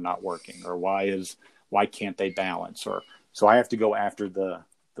left arm not working, or why can't they balance? So I have to go after the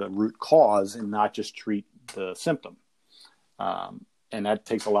root cause and not just treat the symptom. And that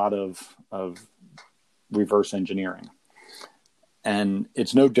takes a lot of reverse engineering. And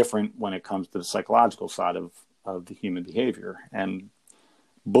it's no different when it comes to the psychological side of the human behavior. And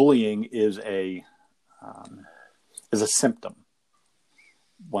bullying is a symptom.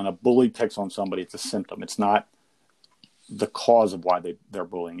 When a bully picks on somebody, it's a symptom. It's not the cause of why they're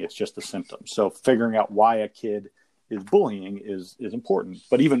bullying. It's just a symptom. So figuring out why a kid is bullying is important.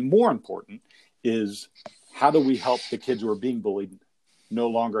 But even more important is, how do we help the kids who are being bullied no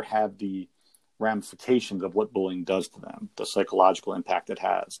longer have the ramifications of what bullying does to them, the psychological impact it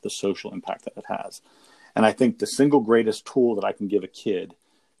has, the social impact that it has. And I think the single greatest tool that I can give a kid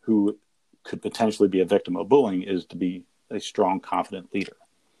who could potentially be a victim of bullying is to be a strong, confident leader.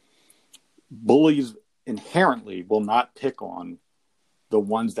 Bullies inherently will not pick on the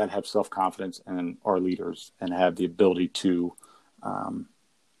ones that have self-confidence and are leaders and have the ability to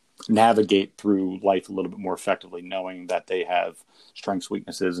navigate through life a little bit more effectively, knowing that they have strengths,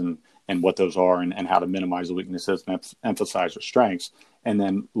 weaknesses, and what those are, and how to minimize the weaknesses and emphasize their strengths, and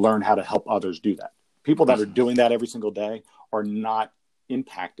then learn how to help others do that. People that are doing that every single day are not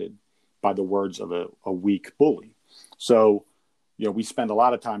impacted by the words of a weak bully. So, we spend a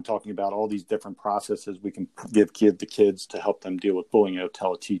lot of time talking about all these different processes we can give the kids to help them deal with bullying.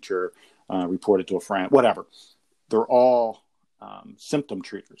 Tell a teacher, report it to a friend, whatever. They're all symptom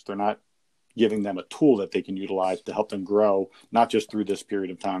treaters. They're not giving them a tool that they can utilize to help them grow, not just through this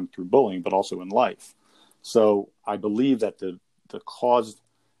period of time through bullying, but also in life. So I believe that the cause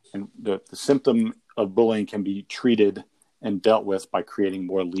and the symptom of bullying can be treated and dealt with by creating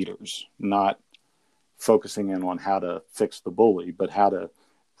more leaders, not focusing in on how to fix the bully, but how to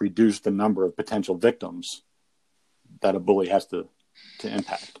reduce the number of potential victims that a bully has to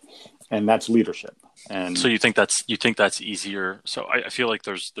impact. And that's leadership. And so you think that's easier. So I feel like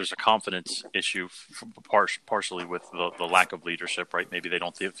there's a confidence issue partially with the lack of leadership, right? Maybe they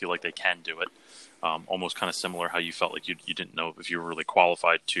don't feel like they can do it. Almost kind of similar how you felt like you didn't know if you were really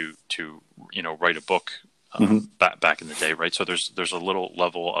qualified to write a book back in the day, right? So there's a little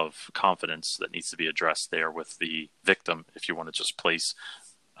level of confidence that needs to be addressed there with the victim, if you want to just place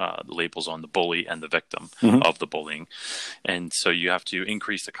the labels on the bully and the victim of the bullying. And so you have to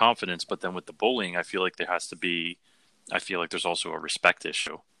increase the confidence, but then with the bullying, I feel like there's also a respect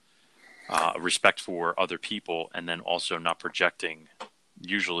issue, respect for other people, and then also not projecting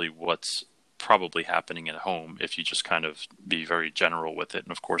usually what's probably happening at home if you just kind of be very general with it.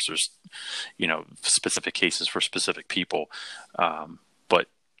 And of course there's, specific cases for specific people. But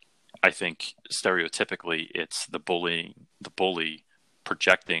I think stereotypically it's the bully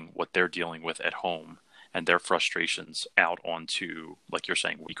projecting what they're dealing with at home and their frustrations out onto, like you're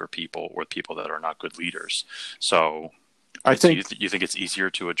saying, weaker people or people that are not good leaders. So I think you think it's easier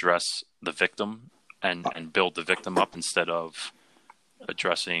to address the victim and build the victim up instead of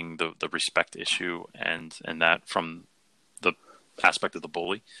addressing the respect issue and that from the aspect of the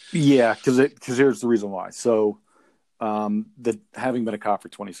bully. Yeah, because here's the reason why. So having been a cop for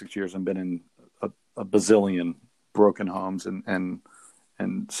 26 years and been in a bazillion broken homes and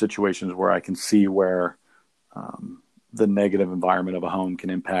situations where I can see where the negative environment of a home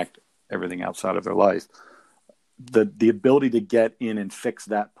can impact everything outside of their life. The ability to get in and fix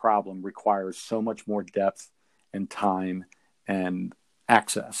that problem requires so much more depth and time and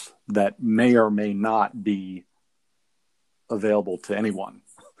access that may or may not be available to anyone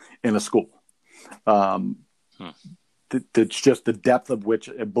in a school. It's just the depth of which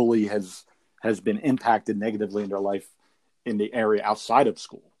a bully has been impacted negatively in their life in the area outside of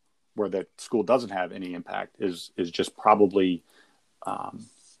school, where the school doesn't have any impact, is just probably,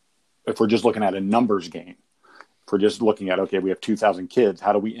 if we're just looking at a numbers game, if we're just looking at, okay, we have 2,000 kids,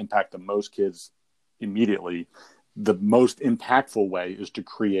 how do we impact the most kids immediately? The most impactful way is to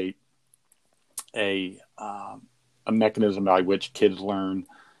create a mechanism by which kids learn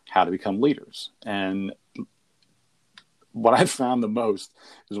how to become leaders. And what I've found the most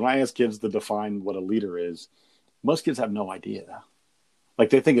is when I ask kids to define what a leader is, most kids have no idea. Like,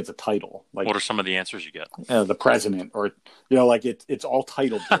 they think it's a title. Like, what are some of the answers you get? The president, or, like it's all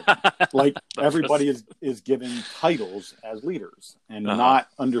title driven. Like, everybody is given titles as leaders and not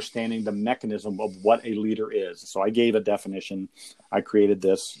understanding the mechanism of what a leader is. So I gave a definition. I created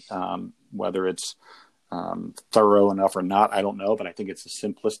this, whether it's thorough enough or not, I don't know, but I think it's a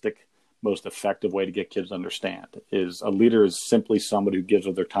simplistic, most effective way to get kids to understand is a leader is simply somebody who gives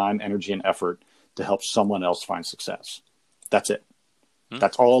of their time, energy, and effort to help someone else find success. That's it.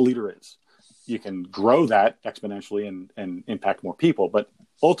 That's all a leader is. You can grow that exponentially and impact more people, but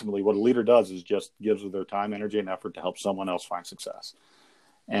ultimately what a leader does is just gives of their time, energy, and effort to help someone else find success.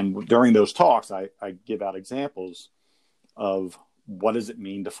 And during those talks, I give out examples of what does it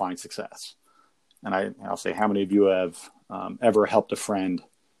mean to find success. And I'll say, how many of you have ever helped a friend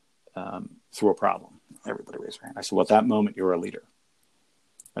through a problem? Everybody raise their hand. I said, well, at that moment, you're a leader.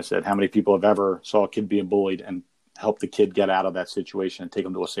 I said, how many people have ever saw a kid being bullied and help the kid get out of that situation and take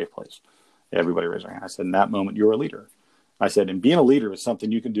them to a safe place? Everybody raised their hand. I said, in that moment, you're a leader. I said, and being a leader is something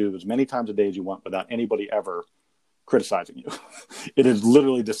you can do as many times a day as you want without anybody ever criticizing you. It is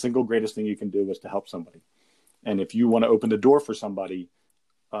literally the single greatest thing you can do is to help somebody. And if you want to open the door for somebody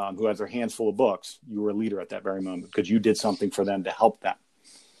who has their hands full of books, you were a leader at that very moment because you did something for them to help them.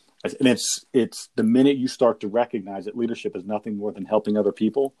 And it's the minute you start to recognize that leadership is nothing more than helping other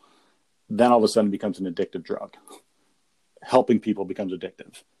people, then all of a sudden it becomes an addictive drug. Helping people becomes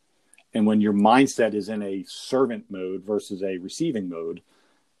addictive. And when your mindset is in a servant mode versus a receiving mode,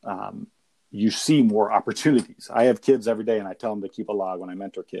 you see more opportunities. I have kids every day, and I tell them to keep a log when I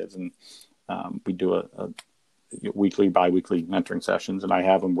mentor kids. And we do a weekly, bi-weekly mentoring sessions, and I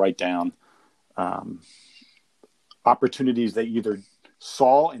have them write down opportunities they either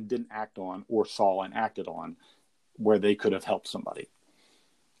saw and didn't act on or saw and acted on where they could have helped somebody.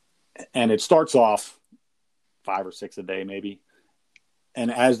 And it starts off 5 or 6 a day, maybe.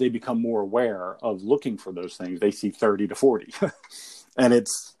 And as they become more aware of looking for those things, they see 30 to 40. And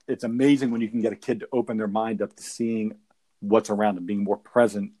it's amazing when you can get a kid to open their mind up to seeing what's around them, being more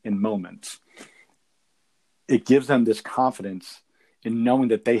present in moments. It gives them this confidence in knowing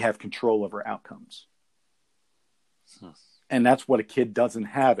that they have control over outcomes. And that's what a kid doesn't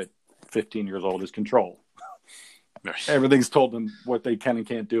have at 15 years old is control. Everything's told them what they can and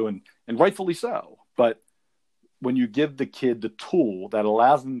can't do, and rightfully so. But when you give the kid the tool that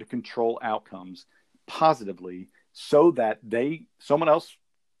allows them to control outcomes positively so that someone else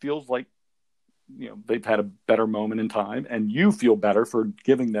feels like, they've had a better moment in time, and you feel better for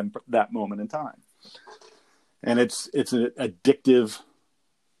giving them that moment in time. And it's an addictive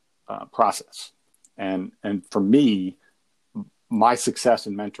process. And for me, my success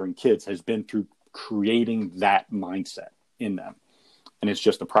in mentoring kids has been through creating that mindset in them. And it's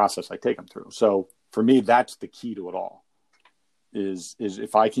just a process I take them through. So for me, that's the key to it all is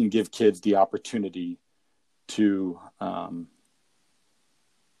if I can give kids the opportunity to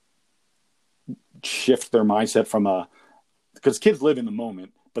shift their mindset because kids live in the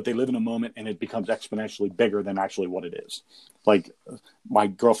moment, but they live in a moment and it becomes exponentially bigger than actually what it is. Like, my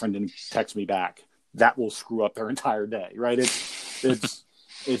girlfriend didn't text me back. That will screw up their entire day, right? It's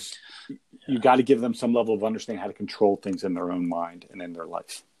you got to give them some level of understanding how to control things in their own mind and in their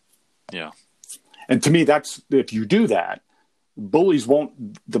life. Yeah. And to me, if you do that, bullies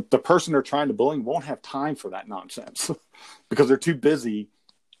the person they're trying to bully won't have time for that nonsense because they're too busy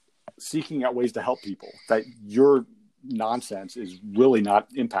seeking out ways to help people. That your nonsense is really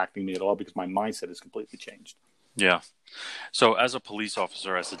not impacting me at all because my mindset has completely changed. Yeah. So as a police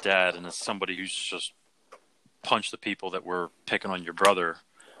officer, as a dad, and as somebody who's just punched the people that were picking on your brother,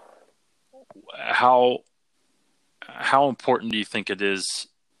 how important do you think it is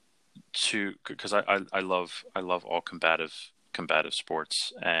because I love all combative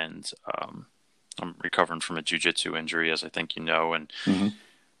sports, and I'm recovering from a jiu-jitsu injury, as I think you know, and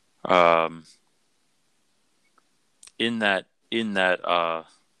in that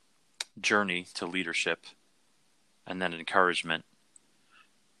journey to leadership and then encouragement,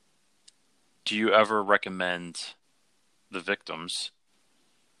 do you ever recommend the victims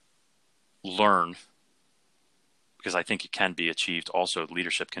learn, because I think it can be achieved also,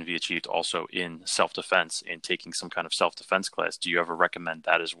 leadership can be achieved also in self-defense, in taking some kind of self-defense class. Do you ever recommend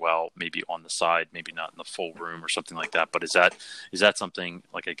that as well? Maybe on the side, maybe not in the full room or something like that. But is that something,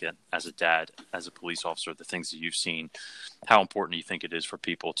 like, again, as a dad, as a police officer, the things that you've seen, how important do you think it is for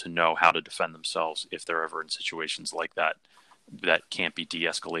people to know how to defend themselves if they're ever in situations like that, that can't be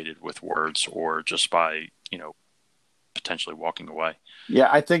de-escalated with words or just by, potentially walking away? Yeah,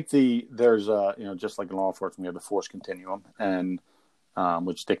 I think there's just like in law enforcement, we have the force continuum, and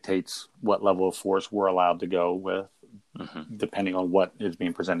which dictates what level of force we're allowed to go with, depending on what is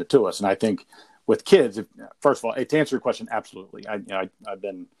being presented to us. And I think with kids, first of all, to answer your question, absolutely. I've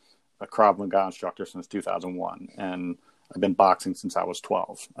been a Krav Maga instructor since 2001, and I've been boxing since I was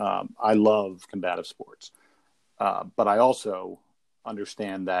 12. I love combative sports, but I also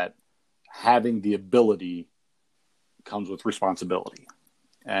understand that having the ability comes with responsibility,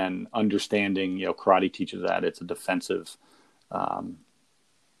 and understanding, karate teaches that it's a defensive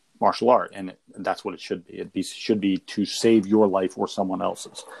martial art, and that's what it should be. Should be to save your life or someone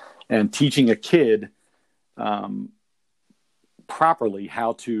else's. And teaching a kid properly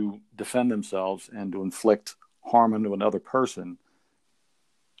how to defend themselves and to inflict harm onto another person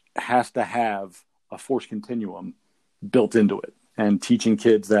has to have a force continuum built into it. And teaching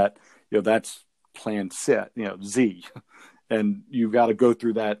kids that, that's plan set, Z, and you've got to go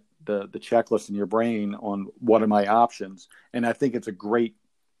through that, the checklist in your brain on what are my options. And I think it's a great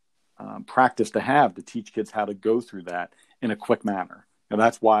practice to have, to teach kids how to go through that in a quick manner. And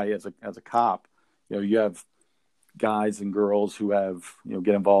that's why as a cop, you have guys and girls who have,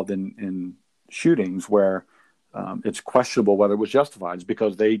 get involved in shootings where it's questionable whether it was justified. It's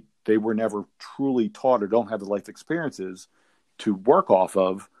because they were never truly taught or don't have the life experiences to work off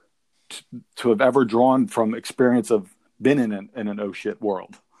of, to have ever drawn from experience of been in an oh shit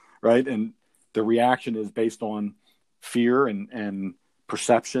world, right? And the reaction is based on fear and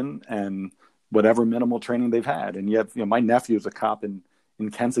perception and whatever minimal training they've had. And yet, my nephew is a cop in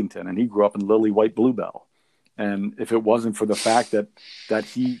Kensington, and he grew up in Lily White Bluebell. And if it wasn't for the fact that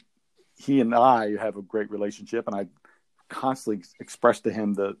he and I have a great relationship, and I constantly expressed to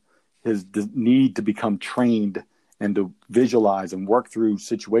him his need to become trained and to visualize and work through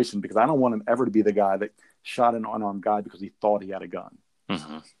situations, because I don't want him ever to be the guy that shot an unarmed guy because he thought he had a gun.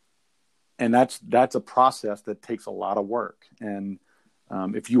 Mm-hmm. And that's a process that takes a lot of work. And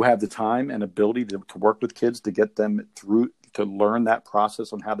if you have the time and ability to work with kids, to get them through, to learn that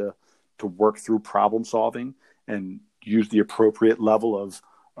process on how to work through problem solving and use the appropriate level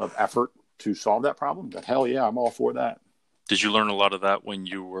of effort to solve that problem, then hell yeah, I'm all for that. Did you learn a lot of that when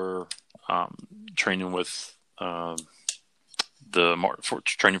you were training with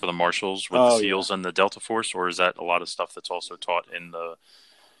training for the marshals with the SEALs and the Delta Force, or is that a lot of stuff that's also taught in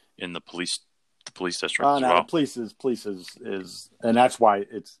the police district as well? The police is, and that's why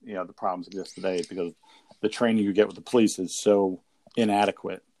it's, the problems exist today, because the training you get with the police is so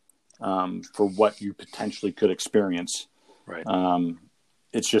inadequate for what you potentially could experience. Right.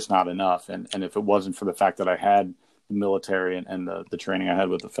 It's just not enough. And if it wasn't for the fact that I had the military and the training I had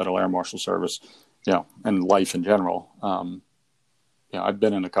with the Federal Air Marshal Service, and life in general, I've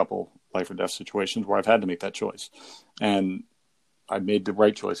been in a couple life or death situations where I've had to make that choice, and I made the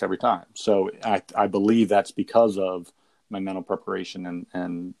right choice every time. So I believe that's because of my mental preparation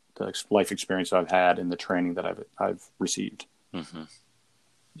and the life experience I've had and the training that I've received. Mm-hmm.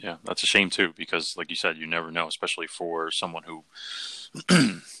 Yeah, that's a shame too, because like you said, you never know, especially for someone who,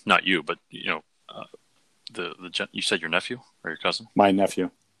 not you, but you said your nephew or your cousin? My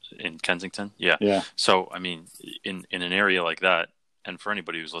nephew. In Kensington? Yeah. Yeah. So, I mean, in an area like that, and for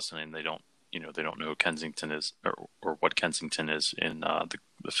anybody who's listening, they don't know who Kensington is or what Kensington is in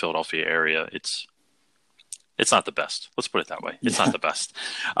the Philadelphia area. It's not the best. Let's put it that way. It's not the best.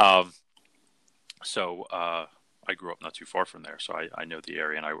 So I grew up not too far from there, so I know the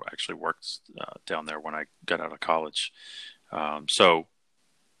area, and I actually worked down there when I got out of college. So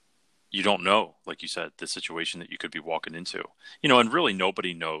you don't know, like you said, the situation that you could be walking into, and really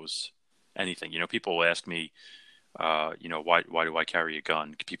nobody knows anything. People ask me, why do I carry a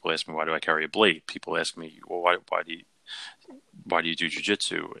gun? People ask me, why do I carry a blade? People ask me, well, why do you do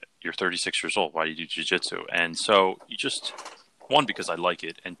jiu-jitsu? You're 36 years old. Why do you do jiu-jitsu? And so you just, one, because I like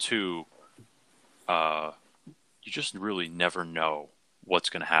it, and two, you just really never know what's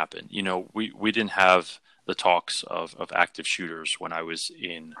going to happen. We didn't have the talks of active shooters when I was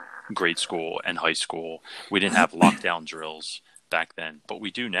in grade school and high school. We didn't have lockdown drills back then, but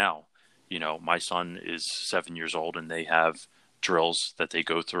we do now. My son is 7 years old, and they have drills that they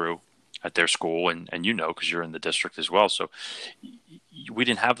go through at their school, and because you're in the district as well. So we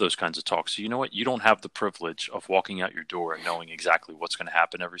didn't have those kinds of talks. So you know what? You don't have the privilege of walking out your door and knowing exactly what's going to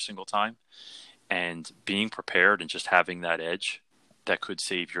happen every single time, and being prepared and just having that edge that could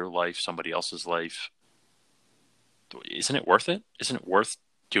save your life, somebody else's life. Isn't it worth it? Isn't it worth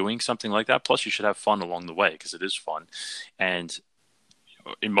doing something like that? Plus, you should have fun along the way, because it is fun. And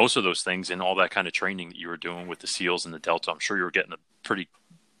in most of those things, and all that kind of training that you were doing with the SEALs and the Delta, I'm sure you were getting a pretty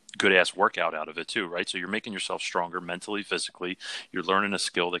good ass workout out of it too, right? So you're making yourself stronger mentally, physically. You're learning a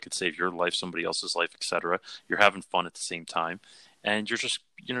skill that could save your life, somebody else's life, etc. You're having fun at the same time, and you're just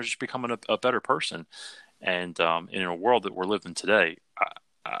becoming a better person. And in a world that we're living today,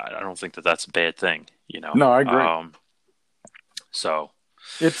 I don't think that that's a bad thing. No, I agree. So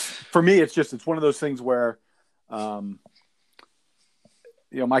for me, it's one of those things where, I'll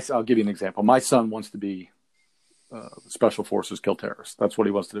give you an example. My son wants to be Special Forces kill terrorists. That's what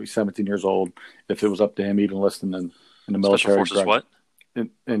he wants to do. He's 17 years old. If it was up to him, he'd enlist in the military. Special Forces what?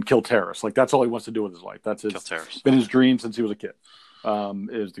 And kill terrorists. Like, that's all he wants to do with his life. That's been his dream since he was a kid,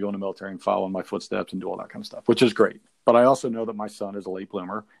 is to go in the military and follow in my footsteps and do all that kind of stuff, which is great. But I also know that my son is a late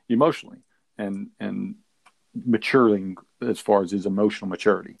bloomer emotionally and maturing as far as his emotional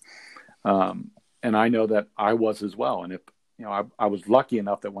maturity. And I know that I was as well. And if, I was lucky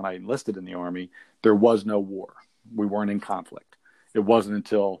enough that when I enlisted in the Army, there was no war. We weren't in conflict. It wasn't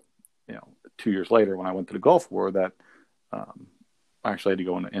until, 2 years later when I went to the Gulf War that I actually had to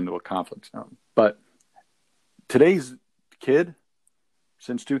go into a conflict zone. But today's kid,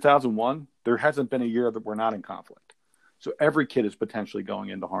 since 2001, there hasn't been a year that we're not in conflict. So every kid is potentially going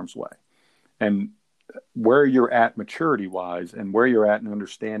into harm's way. And where you're at maturity-wise and where you're at in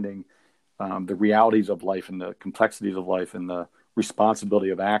understanding the realities of life and the complexities of life and the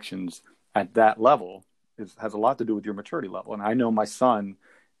responsibility of actions at that level has a lot to do with your maturity level. And I know my son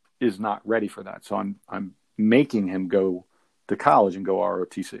is not ready for that. So I'm making him go to college and go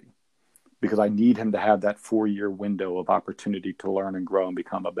ROTC, because I need him to have that 4-year window of opportunity to learn and grow and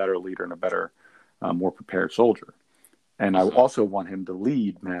become a better leader and a better, more prepared soldier. And I also want him to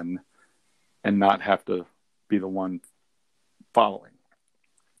lead men and not have to be the one following.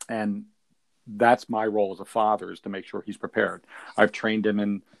 And that's my role as a father, is to make sure he's prepared. I've trained him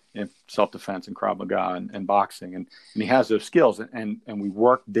in self-defense and Krav Maga and boxing, and he has those skills. And we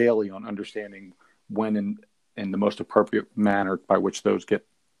work daily on understanding when in the most appropriate manner by which those get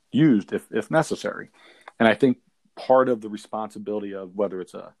used, if necessary. And I think part of the responsibility of whether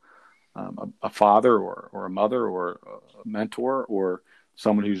it's a father or a mother or a mentor or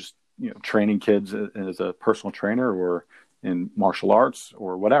someone who's training kids as a personal trainer or in martial arts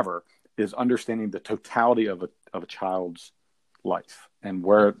or whatever, is understanding the totality of a child's life and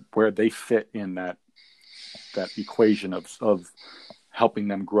where they fit in that equation of helping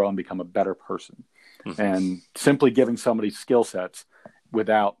them grow and become a better person. Mm-hmm. And simply giving somebody skill sets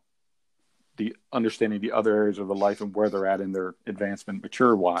without the understanding the other areas of the life and where they're at in their advancement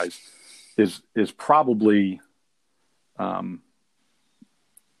mature wise is probably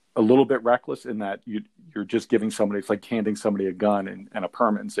a little bit reckless, in that you're just giving somebody, it's like handing somebody a gun and a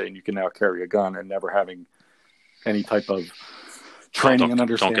permit and saying you can now carry a gun, and never having any type of training and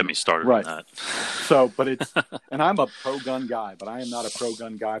understanding. Don't get me started on that. So, but it's, and I'm a pro-gun guy, but I am not a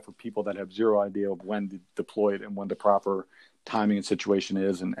pro-gun guy for people that have zero idea of when to deploy it and when the proper timing and situation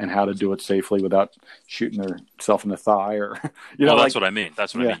is, and how to do it safely without shooting themselves in the thigh or, that's what I mean.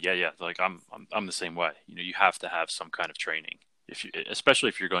 That's what I mean. Yeah. Like I'm the same way. You have to have some kind of training. Especially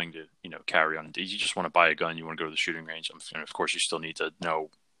if you're going to, carry on. You just want to buy a gun, you want to go to the shooting range. And of course, you still need to know,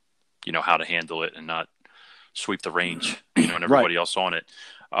 how to handle it and not sweep the range, and everybody else on it.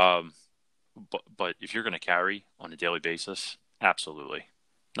 But if you're going to carry on a daily basis, absolutely.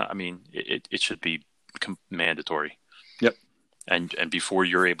 I mean, it should be mandatory. Yep. And before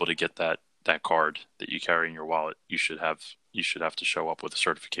you're able to get that card that you carry in your wallet, you should have to show up with a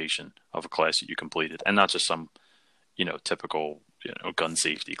certification of a class that you completed, and not just some typical, gun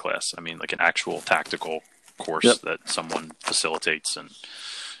safety class. I mean, like an actual tactical course that someone facilitates. And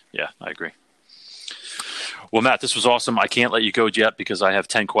yeah, I agree. Well, Matt, this was awesome. I can't let you go yet because I have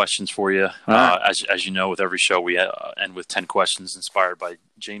 10 questions for you. As you know, with every show, we end with 10 questions inspired by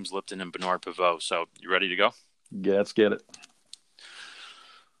James Lipton and Bernard Pivot. So you ready to go? Yeah, let's get it.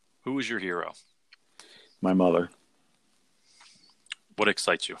 Who is your hero? My mother. What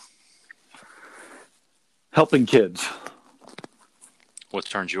excites you? Helping kids. What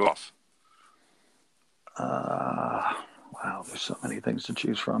turns you off? Wow, there's so many things to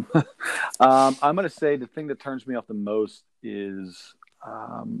choose from. I'm going to say the thing that turns me off the most is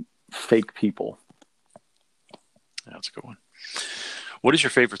fake people. Yeah, that's a good one. What is your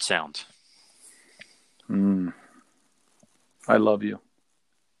favorite sound? I love you.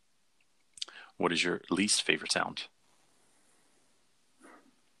 What is your least favorite sound?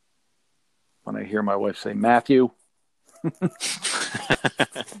 When I hear my wife say Matthew.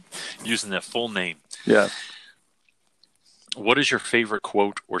 Using that full name. Yeah. What is your favorite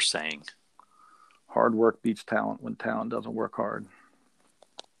quote or saying? Hard work beats talent when talent doesn't work hard.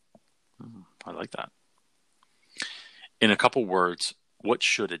 I like that. In a couple words, what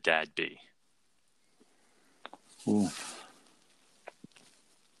should a dad be? Ooh.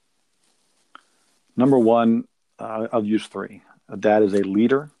 Number one, I'll use three. A dad is a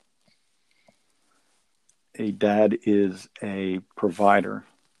leader. A dad is a provider.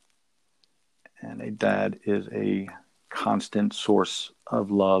 And a dad is a constant source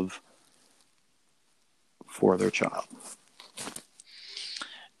of love for their child.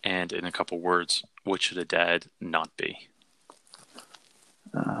 And in a couple words, what should a dad not be?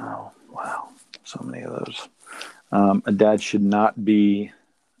 Oh, wow. So many of those. A dad should not be,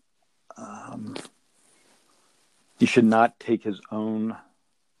 he should not take his own,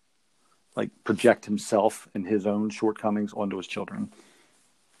 project himself and his own shortcomings onto his children.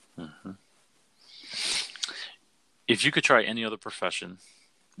 Mm-hmm. If you could try any other profession,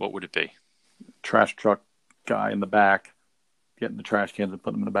 what would it be? Trash truck guy in the back, getting the trash cans and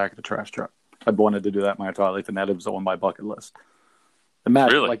putting them in the back of the trash truck. I've wanted to do that my entire life, and that was on my bucket list.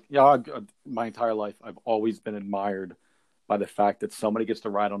 Imagine, really? My entire life, I've always been admired by the fact that somebody gets to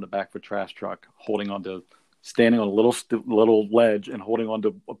ride on the back of a trash truck, standing on a little ledge and holding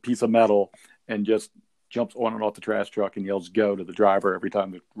onto a piece of metal, and just jumps on and off the trash truck and yells "go" to the driver every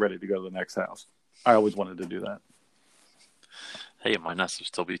time they're ready to go to the next house. I always wanted to do that. Hey, it might not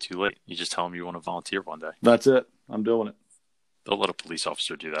still be too late. You just tell them you want to volunteer one day. That's it. I'm doing it. They'll let a police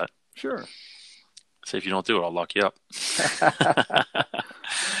officer do that. Sure. Say, if you don't do it, I'll lock you up.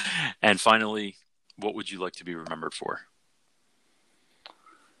 And finally, what would you like to be remembered for?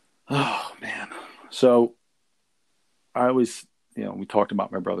 Oh, man. So I always, we talked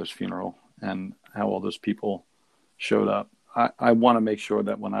about my brother's funeral and how all those people showed up. I want to make sure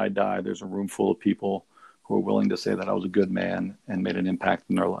that when I die, there's a room full of people who are willing to say that I was a good man and made an impact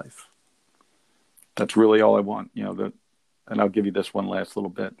in their life. That's really all I want, and I'll give you this one last little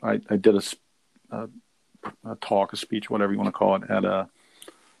bit. I did a talk, a speech, whatever you want to call it, at an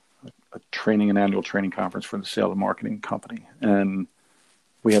annual training conference for the sales and marketing company. And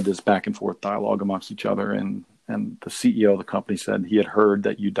we had this back and forth dialogue amongst each other. And the CEO of the company said he had heard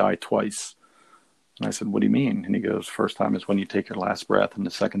that you die twice. And I said, "What do you mean?" And he goes, "First time is when you take your last breath, and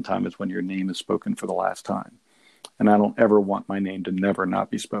the second time is when your name is spoken for the last time. And I don't ever want my name to never not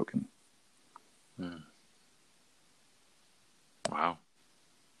be spoken." Wow.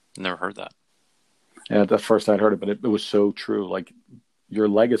 Never heard that. Yeah, at first I'd heard it, but it was so true. Like, your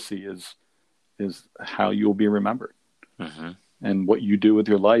legacy is how you'll be remembered. Mm-hmm. And what you do with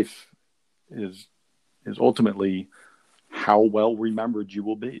your life is ultimately how well remembered you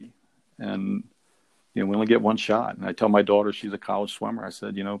will be. And we only get one shot. And I tell my daughter, she's a college swimmer, I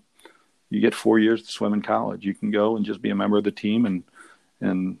said, you get 4 years to swim in college. You can go and just be a member of the team.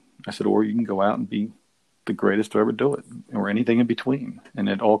 And I said, or you can go out and be the greatest to ever do it, or anything in between. And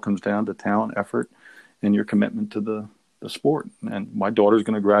it all comes down to talent, effort, and your commitment to the sport. And my daughter's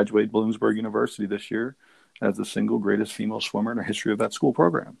going to graduate Bloomsburg University this year as the single greatest female swimmer in the history of that school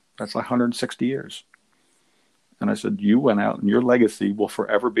program. That's 160 years. And I said, you went out, and your legacy will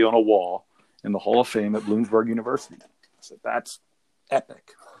forever be on a wall in the Hall of Fame at Bloomsburg University. I said, that's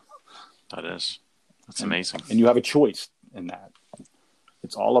epic. That is. That's amazing. And you have a choice in that.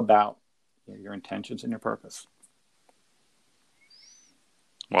 It's all about your intentions and your purpose.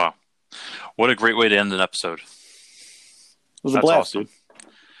 Wow. What a great way to end an episode. It was a blast, awesome. Dude.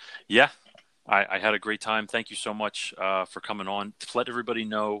 Yeah. I had a great time. Thank you so much for coming on. To let everybody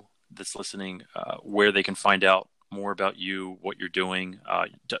know that's listening where they can find out more about you, what you're doing.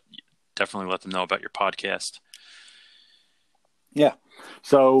 Definitely let them know about your podcast. Yeah.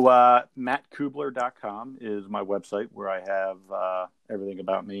 So mattkubler.com is my website where I have everything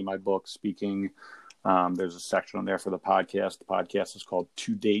about me, my book, speaking. There's a section on there for the podcast. The podcast is called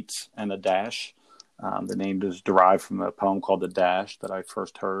Two Dates and a Dash. The name is derived from a poem called The Dash that I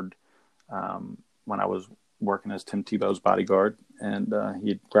first heard when I was working as Tim Tebow's bodyguard. And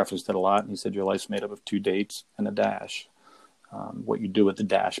he referenced it a lot. And he said, your life's made up of two dates and a dash. What you do with the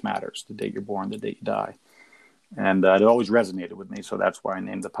dash matters. The date you're born, the date you die. And it always resonated with me. So that's why I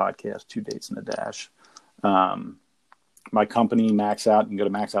named the podcast Two Dates and a Dash. My company, Max Out, you can go to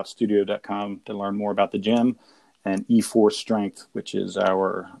maxoutstudio.com to learn more about the gym, and E4 Strength, which is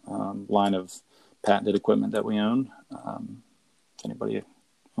our line of patented equipment that we own. If anybody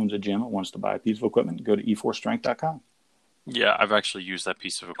owns a gym and wants to buy a piece of equipment, go to e4strength.com. Yeah, I've actually used that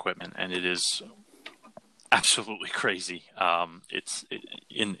piece of equipment, and it is absolutely crazy.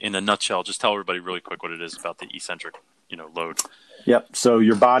 In a nutshell, just tell everybody really quick what it is about the eccentric, load. Yep. So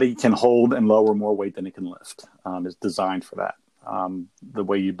your body can hold and lower more weight than it can lift. It's designed for that. The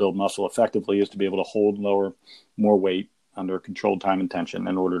way you build muscle effectively is to be able to hold and lower more weight under controlled time and tension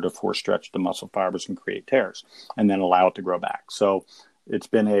in order to force stretch the muscle fibers and create tears, and then allow it to grow back. So it's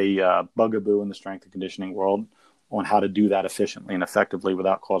been a bugaboo in the strength and conditioning world on how to do that efficiently and effectively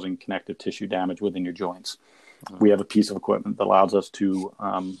without causing connective tissue damage within your joints. We have a piece of equipment that allows us to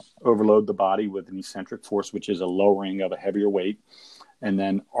overload the body with an eccentric force, which is a lowering of a heavier weight. And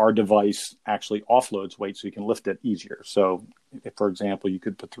then our device actually offloads weight so you can lift it easier. So if, for example, you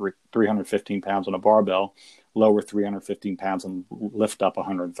could put 315 pounds on a barbell, lower 315 pounds and lift up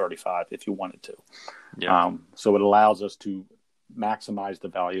 135 if you wanted to. Yeah. So it allows us to maximize the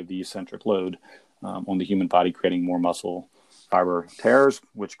value of the eccentric load on the human body, creating more muscle fiber tears,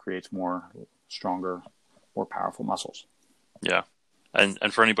 which creates more stronger, more powerful muscles. Yeah.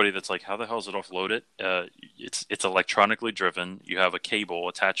 And for anybody that's like, how the hell is it offloaded? It's electronically driven. You have a cable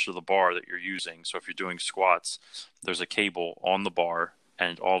attached to the bar that you're using. So if you're doing squats, there's a cable on the bar,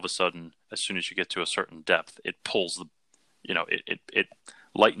 and all of a sudden, as soon as you get to a certain depth, it pulls it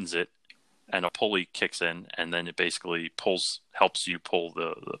lightens it, and a pulley kicks in, and then it basically helps you pull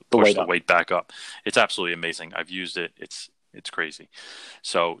push the weight back up. It's absolutely amazing. I've used it. It's crazy.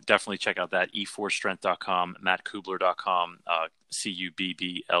 So definitely check out that e4strength.com, mattkubler.com,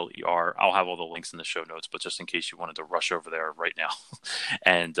 Cubbler. I'll have all the links in the show notes, but just in case you wanted to rush over there right now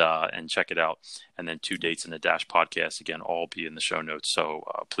and check it out. And then 2 Dates in the Dash podcast, again, all be in the show notes. So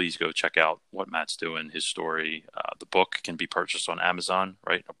please go check out what Matt's doing, his story. The book can be purchased on Amazon,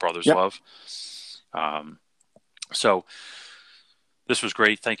 right? A Brother's Love. So this was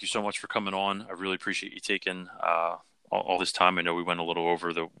great. Thank you so much for coming on. I really appreciate you taking all this time. I know we went a little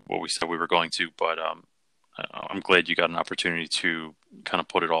over what we said we were going to, but I'm glad you got an opportunity to kind of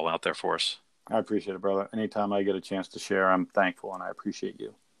put it all out there for us. I appreciate it, brother. Anytime I get a chance to share, I'm thankful, and I appreciate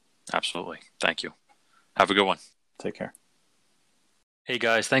you. Absolutely. Thank you. Have a good one. Take care. Hey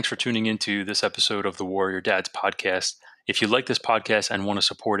guys, thanks for tuning into this episode of the Warrior Dads podcast. If you like this podcast and want to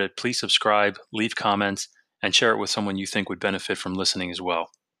support it, please subscribe, leave comments, and share it with someone you think would benefit from listening as well.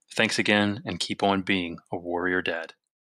 Thanks again, and keep on being a warrior dad.